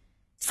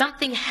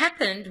 something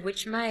happened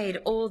which made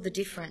all the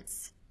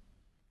difference.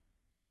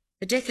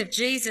 The death of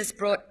Jesus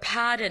brought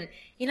pardon.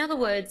 In other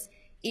words,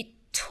 it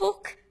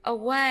took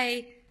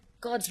away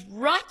God's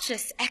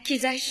righteous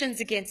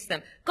accusations against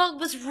them. God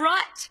was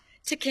right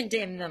to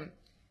condemn them.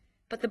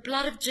 But the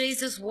blood of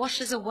Jesus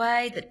washes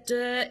away the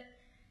dirt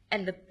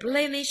and the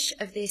blemish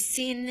of their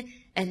sin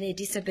and their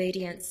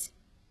disobedience.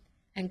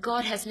 And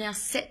God has now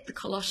set the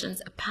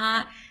Colossians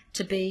apart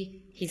to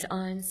be his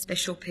own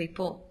special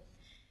people.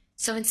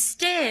 So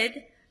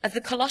instead of the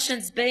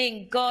Colossians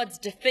being God's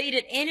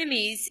defeated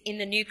enemies in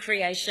the new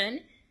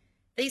creation,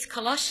 these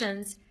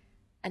Colossians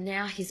are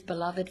now his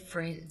beloved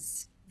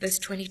friends. Verse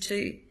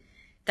 22,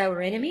 they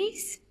were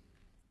enemies,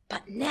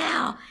 but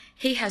now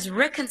he has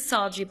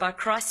reconciled you by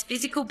Christ's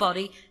physical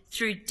body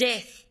through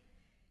death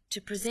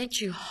to present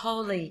you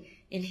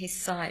holy in his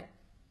sight,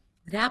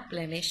 without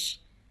blemish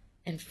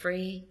and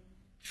free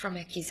from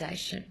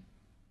accusation.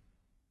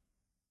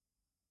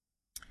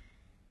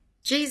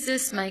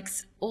 Jesus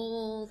makes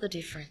all the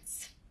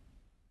difference.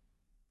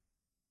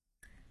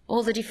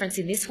 All the difference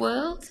in this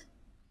world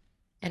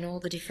and all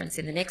the difference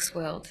in the next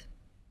world.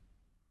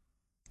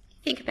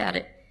 Think about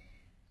it.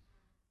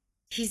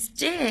 His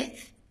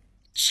death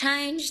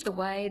changed the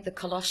way the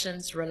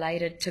Colossians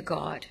related to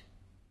God.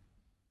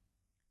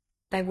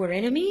 They were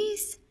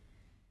enemies,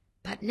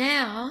 but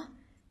now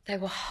they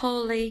were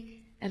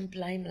holy and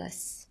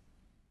blameless.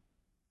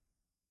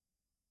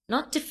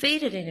 Not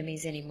defeated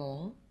enemies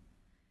anymore,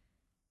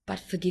 but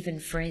forgiven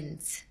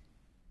friends.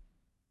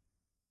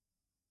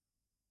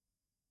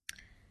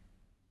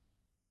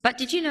 But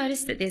did you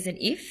notice that there's an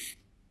if?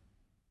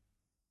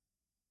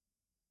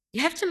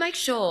 You have to make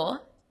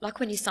sure, like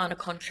when you sign a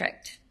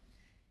contract,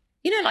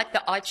 you know, like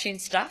the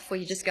iTunes stuff where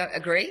you just go,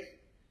 agree?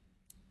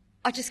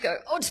 I just go,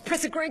 oh, just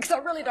press agree because I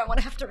really don't want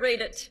to have to read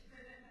it.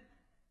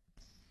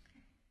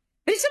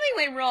 But if something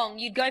went wrong,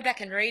 you'd go back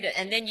and read it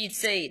and then you'd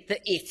see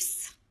the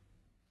ifs.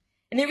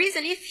 And there is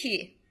an if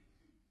here.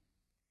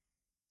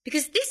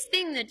 Because this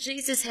thing that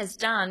Jesus has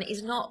done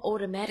is not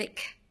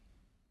automatic.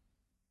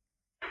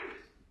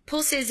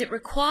 Paul says it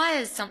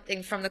requires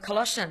something from the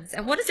Colossians.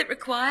 And what does it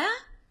require?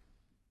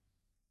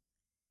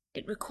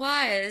 It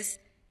requires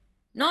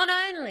not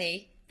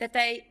only that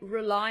they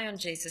rely on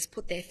Jesus,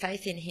 put their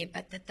faith in him,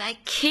 but that they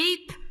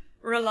keep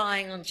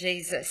relying on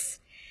Jesus.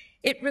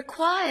 It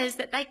requires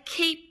that they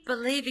keep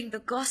believing the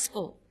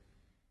gospel,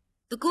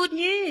 the good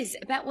news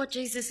about what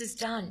Jesus has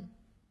done.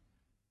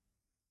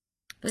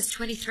 Verse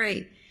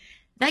 23,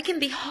 they can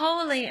be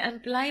holy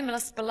and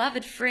blameless,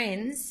 beloved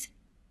friends,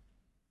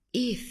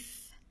 if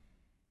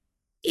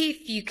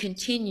you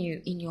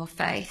continue in your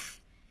faith,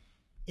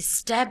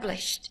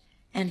 established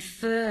and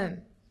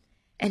firm,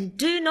 and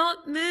do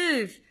not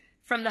move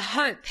from the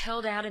hope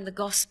held out in the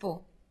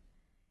gospel.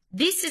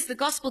 This is the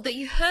gospel that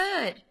you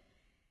heard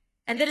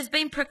and that has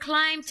been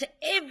proclaimed to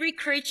every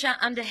creature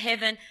under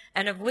heaven,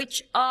 and of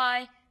which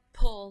I,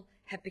 Paul,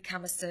 have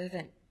become a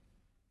servant.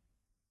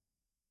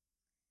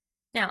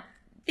 Now,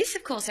 this,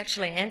 of course,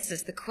 actually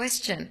answers the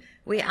question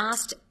we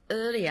asked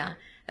earlier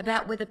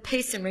about whether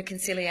peace and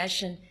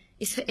reconciliation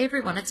is for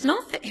everyone. It's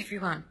not for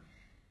everyone.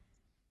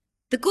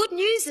 The good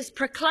news is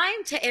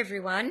proclaimed to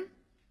everyone,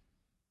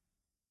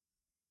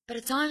 but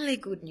it's only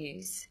good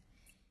news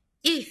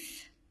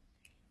if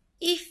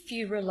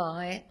you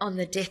rely on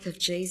the death of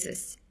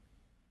Jesus,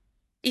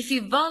 if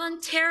you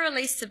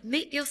voluntarily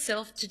submit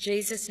yourself to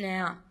Jesus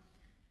now.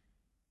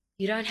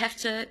 You don't have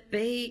to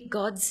be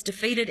God's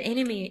defeated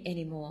enemy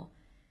anymore.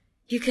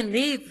 You can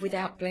live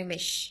without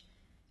blemish,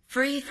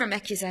 free from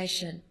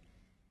accusation,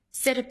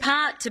 set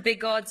apart to be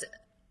God's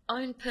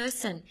own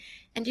person.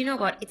 And you know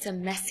what? It's a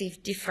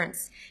massive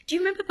difference. Do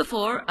you remember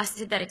before I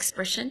said that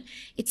expression?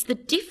 It's the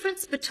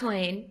difference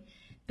between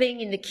being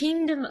in the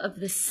kingdom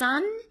of the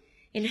Son,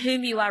 in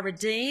whom you are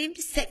redeemed,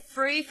 set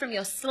free from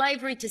your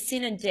slavery to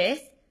sin and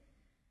death,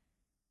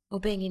 or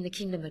being in the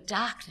kingdom of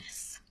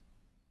darkness,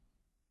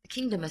 the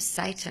kingdom of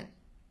Satan.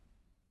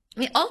 I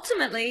mean,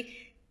 ultimately,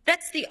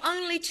 that's the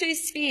only two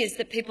spheres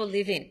that people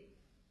live in.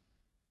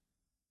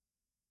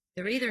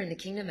 They're either in the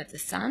kingdom of the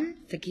Son,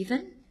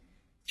 forgiven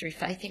through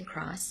faith in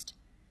Christ,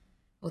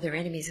 or they're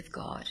enemies of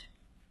God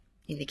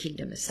in the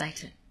kingdom of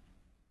Satan.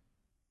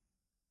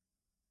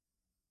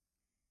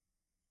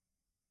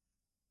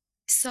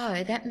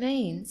 So that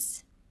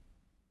means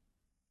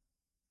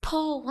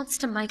Paul wants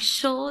to make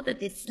sure that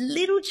this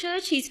little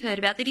church he's heard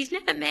about, that he's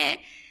never met,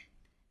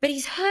 but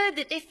he's heard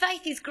that their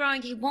faith is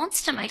growing. He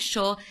wants to make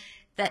sure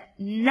that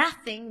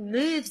nothing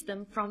moves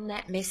them from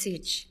that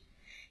message.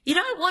 You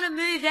don't want to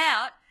move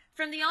out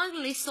from the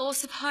only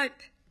source of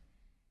hope.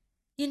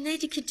 You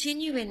need to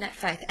continue in that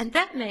faith. And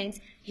that means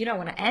you don't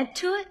want to add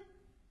to it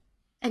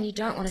and you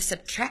don't want to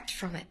subtract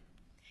from it.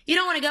 You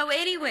don't want to go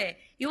anywhere.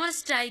 You want to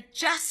stay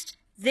just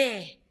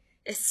there,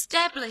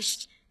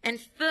 established and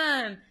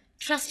firm,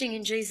 trusting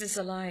in Jesus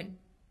alone.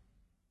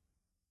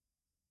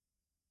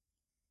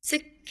 So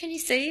can you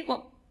see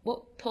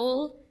what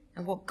Paul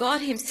and what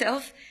God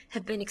himself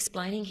have been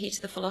explaining here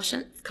to the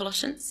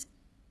Colossians?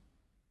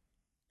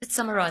 Let's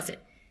summarise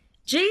it.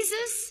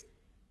 Jesus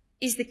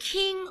is the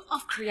King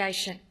of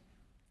creation.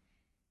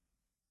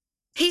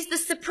 He's the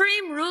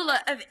supreme ruler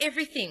of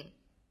everything,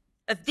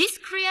 of this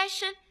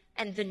creation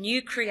and the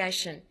new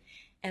creation.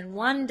 And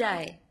one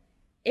day,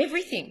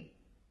 everything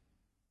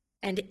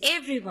and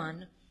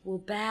everyone will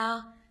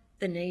bow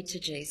the knee to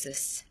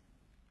Jesus.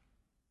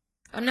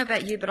 I don't know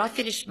about you, but I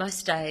finish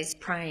most days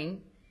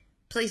praying,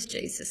 please,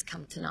 Jesus,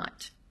 come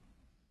tonight.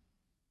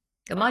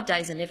 And my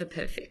days are never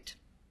perfect.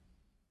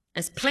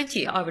 There's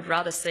plenty I would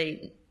rather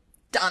see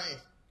done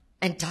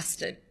and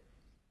dusted.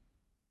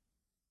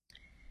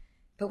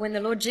 But when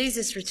the Lord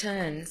Jesus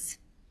returns,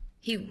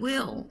 he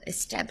will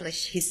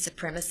establish his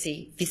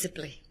supremacy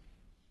visibly.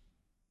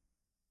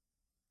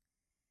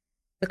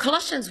 The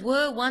Colossians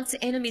were once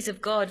enemies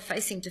of God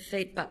facing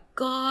defeat, but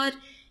God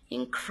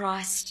in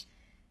Christ,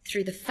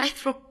 through the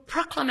faithful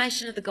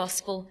proclamation of the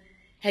gospel,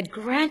 had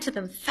granted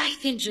them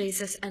faith in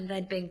Jesus, and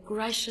they'd been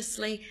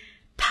graciously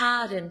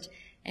pardoned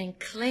and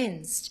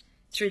cleansed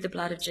through the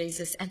blood of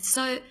Jesus. And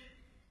so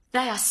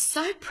they are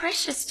so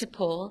precious to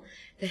Paul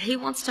that he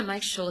wants to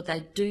make sure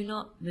they do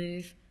not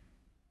move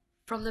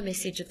from the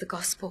message of the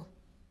gospel.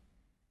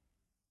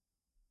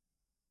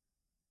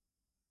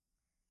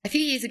 A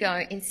few years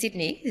ago in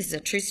Sydney, this is a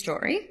true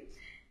story,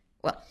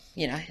 well,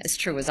 as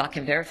true as I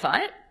can verify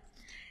it,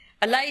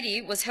 a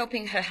lady was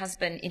helping her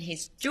husband in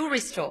his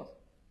jewellery store.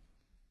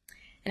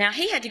 Now,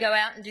 he had to go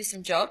out and do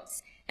some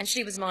jobs, and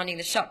she was minding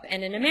the shop,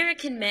 and an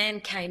American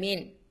man came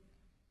in.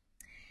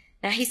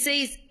 Now, he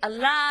sees a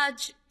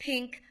large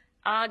pink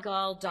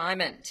argyle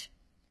diamond.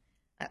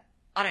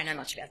 I don't know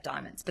much about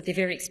diamonds, but they're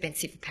very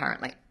expensive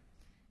apparently.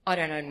 I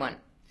don't own one.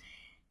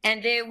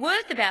 And they're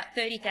worth about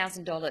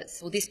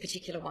 $30,000. Well, this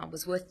particular one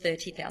was worth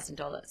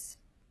 $30,000.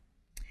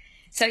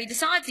 So he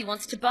decides he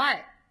wants to buy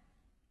it.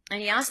 And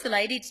he asks the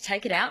lady to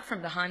take it out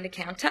from behind the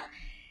counter,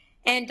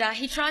 and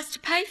he tries to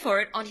pay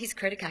for it on his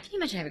credit card. Can you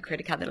imagine having a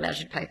credit card that allows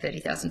you to pay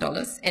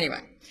 $30,000?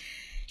 Anyway,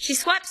 she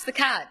swipes the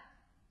card.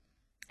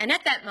 And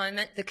at that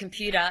moment, the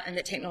computer and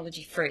the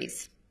technology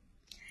freeze.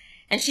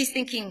 And she's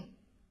thinking,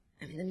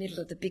 I'm in the middle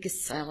of the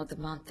biggest sale of the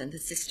month and the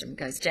system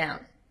goes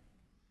down.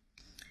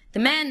 The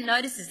man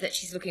notices that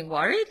she's looking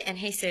worried and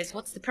he says,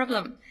 what's the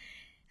problem?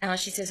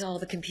 She says, oh,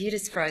 the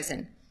computer's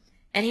frozen.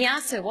 And he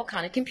asks her what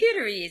kind of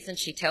computer he is, and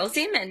she tells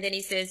him, and then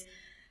he says,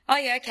 oh,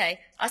 yeah, okay,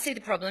 I see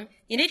the problem.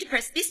 You need to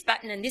press this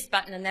button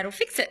and that'll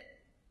fix it.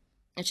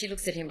 And she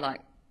looks at him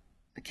like,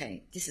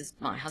 okay, this is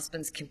my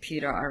husband's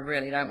computer. I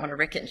really don't want to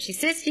wreck it. And she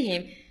says to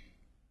him,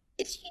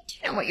 do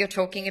you know what you're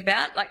talking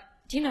about? Like,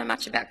 do you know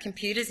much about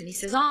computers? And he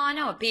says, oh, I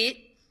know a bit.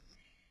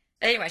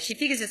 Anyway, she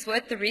figures it's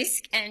worth the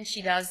risk and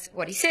she does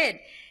what he said.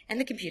 And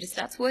the computer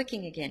starts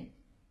working again.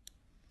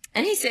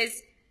 And he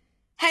says,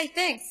 hey,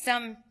 thanks.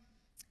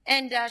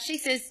 And she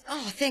says,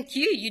 oh, thank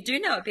you. You do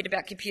know a bit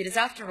about computers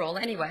after all.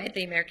 Anyway,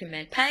 the American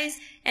man pays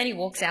and he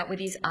walks out with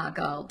his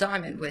argyle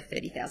diamond worth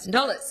 $30,000.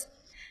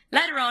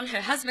 Later on,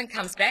 her husband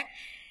comes back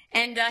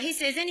and he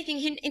says, anything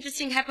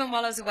interesting happened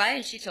while I was away?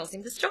 And she tells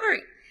him the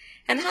story.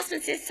 And the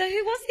husband says, so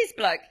who was this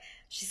bloke?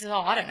 She says,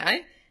 oh, I don't know.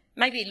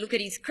 Maybe look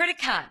at his credit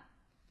card.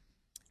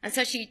 And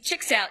so she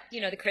checks out,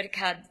 the credit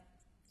card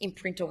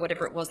imprint or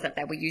whatever it was that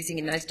they were using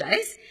in those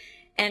days.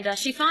 And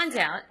she finds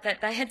out that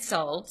they had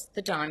sold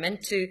the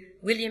diamond to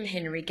William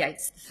Henry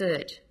Gates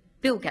III,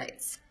 Bill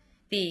Gates,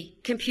 the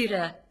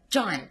computer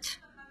giant.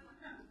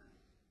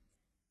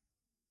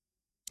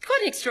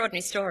 Quite an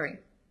extraordinary story.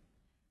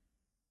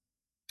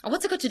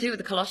 What's it got to do with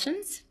the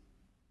Colossians?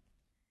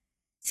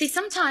 See,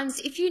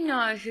 sometimes if you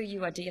know who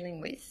you are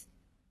dealing with,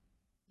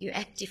 you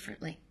act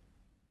differently.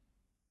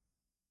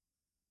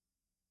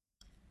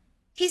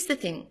 Here's the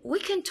thing. We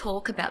can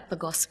talk about the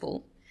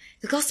gospel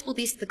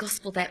this, the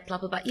gospel that, blah,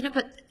 blah, blah.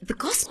 But the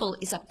gospel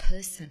is a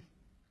person.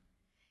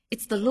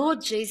 It's the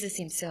Lord Jesus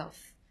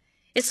himself.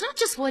 It's not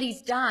just what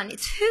he's done.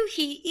 It's who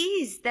he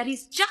is that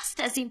is just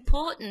as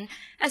important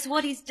as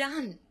what he's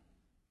done.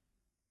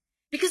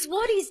 Because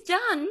what he's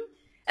done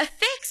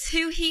affects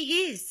who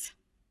he is.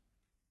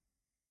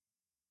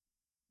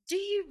 Do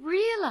you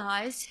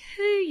realise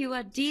who you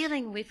are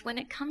dealing with when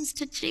it comes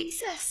to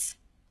Jesus?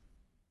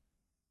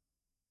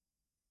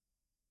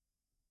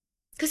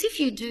 Because if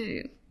you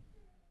do,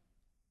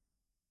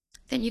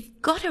 then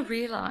you've got to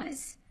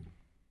realise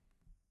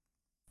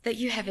that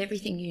you have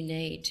everything you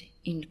need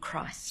in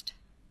Christ.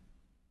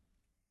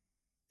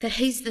 that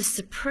he's the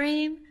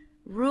supreme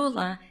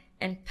ruler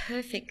and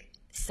perfect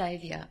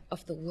saviour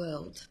of the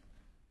world.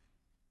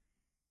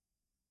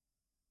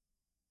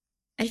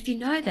 And if you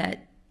know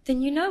that,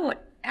 then you know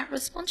what our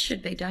response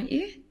should be, don't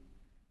you?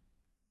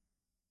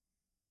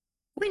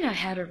 We know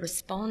how to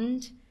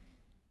respond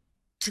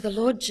to the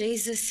Lord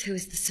Jesus, who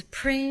is the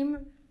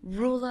supreme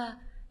ruler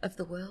of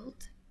the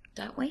world,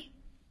 don't we?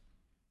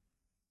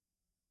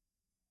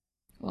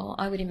 Well,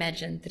 I would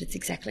imagine that it's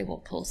exactly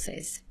what Paul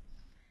says.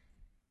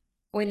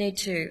 We need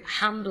to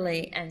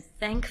humbly and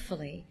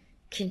thankfully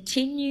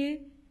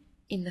continue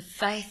in the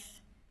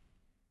faith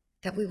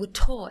that we were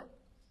taught,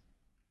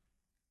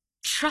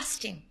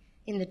 trusting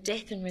in the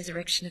death and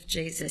resurrection of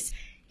Jesus,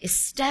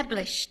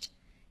 established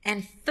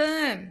and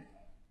firm,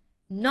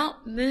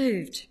 not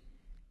moved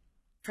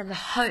from the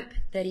hope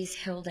that is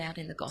held out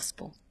in the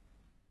gospel.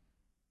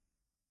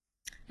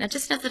 Now,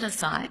 just as an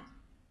aside,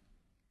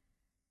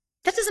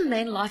 that doesn't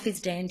mean life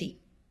is dandy.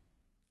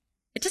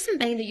 It doesn't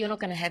mean that you're not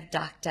going to have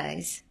dark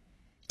days.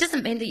 It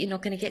doesn't mean that you're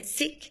not going to get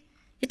sick.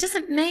 It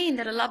doesn't mean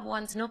that a loved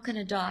one's not going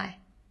to die.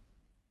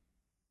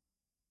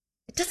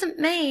 It doesn't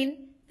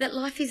mean that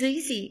life is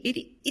easy.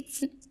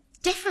 It's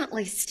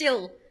definitely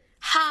still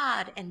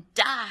hard and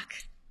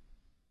dark.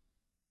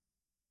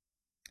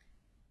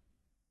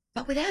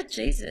 But without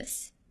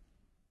Jesus,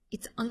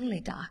 it's only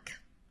dark.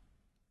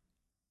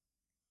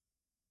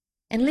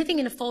 And living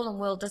in a fallen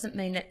world doesn't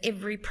mean that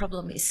every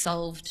problem is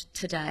solved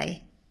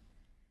today.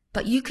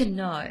 But you can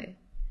know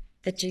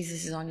that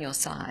Jesus is on your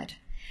side.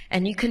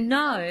 And you can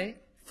know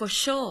for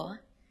sure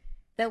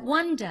that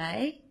one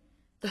day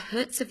the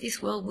hurts of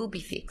this world will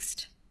be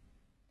fixed.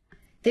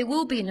 There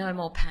will be no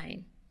more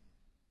pain.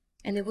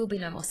 And there will be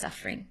no more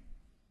suffering.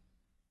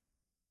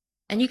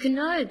 And you can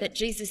know that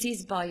Jesus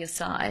is by your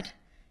side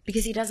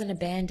because he doesn't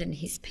abandon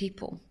his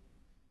people.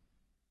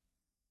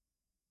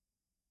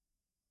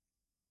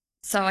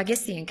 So I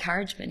guess the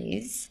encouragement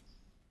is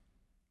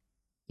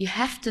you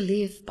have to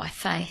live by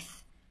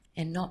faith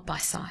and not by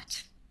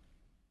sight.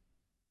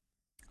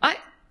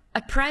 I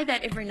pray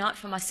that every night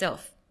for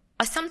myself.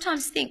 I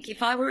sometimes think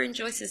if I were in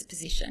Joyce's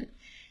position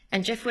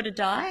and Jeff were to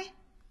die,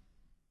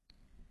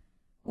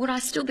 would I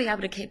still be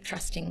able to keep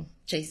trusting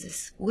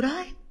Jesus? Would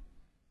I?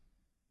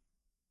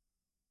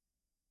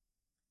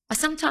 I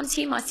sometimes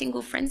hear my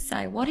single friends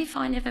say, what if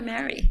I never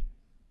marry?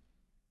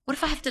 What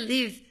if I have to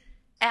live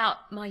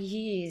out my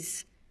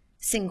years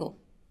single?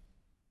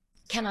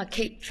 Can I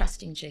keep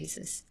trusting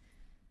Jesus?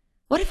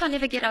 What if I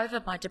never get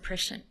over my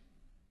depression?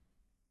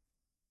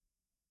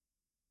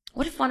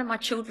 What if one of my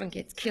children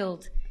gets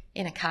killed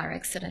in a car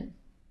accident?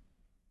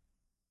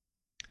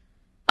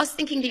 I was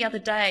thinking the other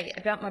day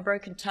about my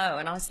broken toe,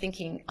 and I was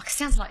thinking, it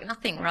sounds like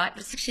nothing, right?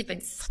 But it's actually been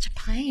such a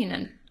pain,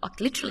 and like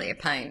literally a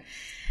pain.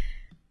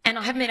 And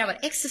I haven't been able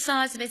to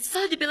exercise, and it's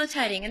so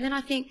debilitating. And then I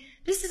think,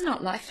 this is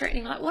not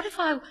life-threatening. Like, what if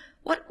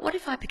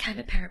I became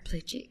a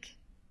paraplegic?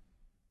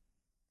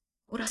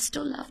 Would I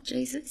still love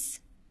Jesus?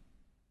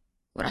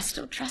 Would I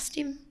still trust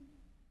him?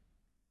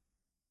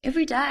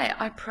 Every day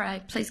I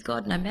pray, please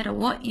God, no matter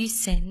what you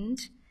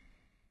send,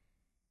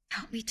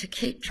 help me to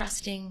keep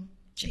trusting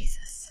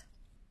Jesus.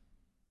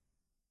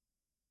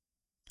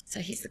 So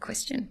here's the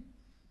question.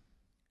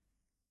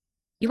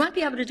 You won't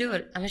be able to do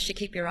it unless you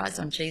keep your eyes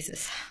on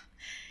Jesus.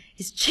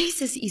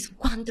 Jesus is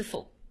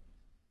wonderful.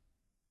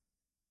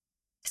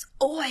 Has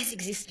always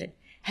existed,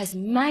 has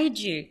made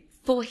you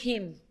for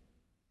him,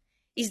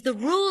 is the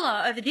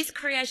ruler over this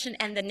creation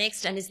and the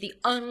next, and is the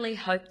only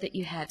hope that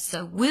you have.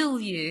 So will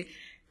you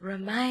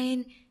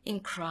remain in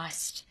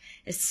Christ,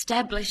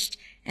 established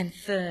and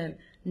firm,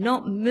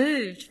 not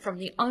moved from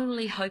the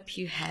only hope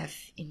you have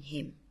in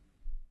him?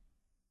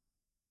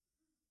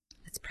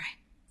 Let's pray.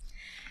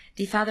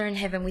 Dear Father in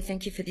heaven, we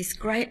thank you for this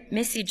great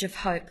message of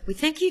hope. We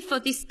thank you for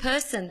this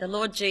person, the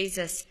Lord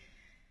Jesus,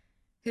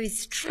 who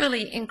is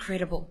truly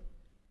incredible.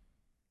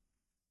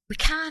 We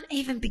can't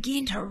even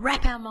begin to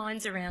wrap our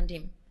minds around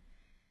him.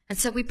 And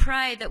so we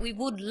pray that we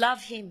would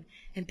love him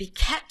and be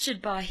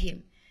captured by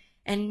him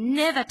and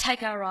never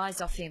take our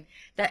eyes off him,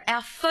 that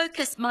our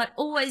focus might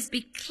always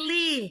be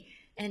clear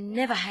and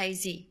never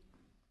hazy.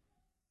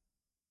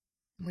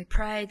 And we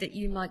pray that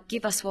you might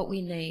give us what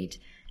we need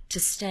to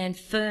stand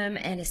firm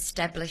and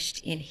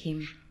established in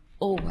him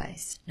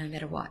always, no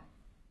matter what.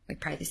 We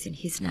pray this in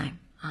his name.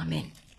 Amen.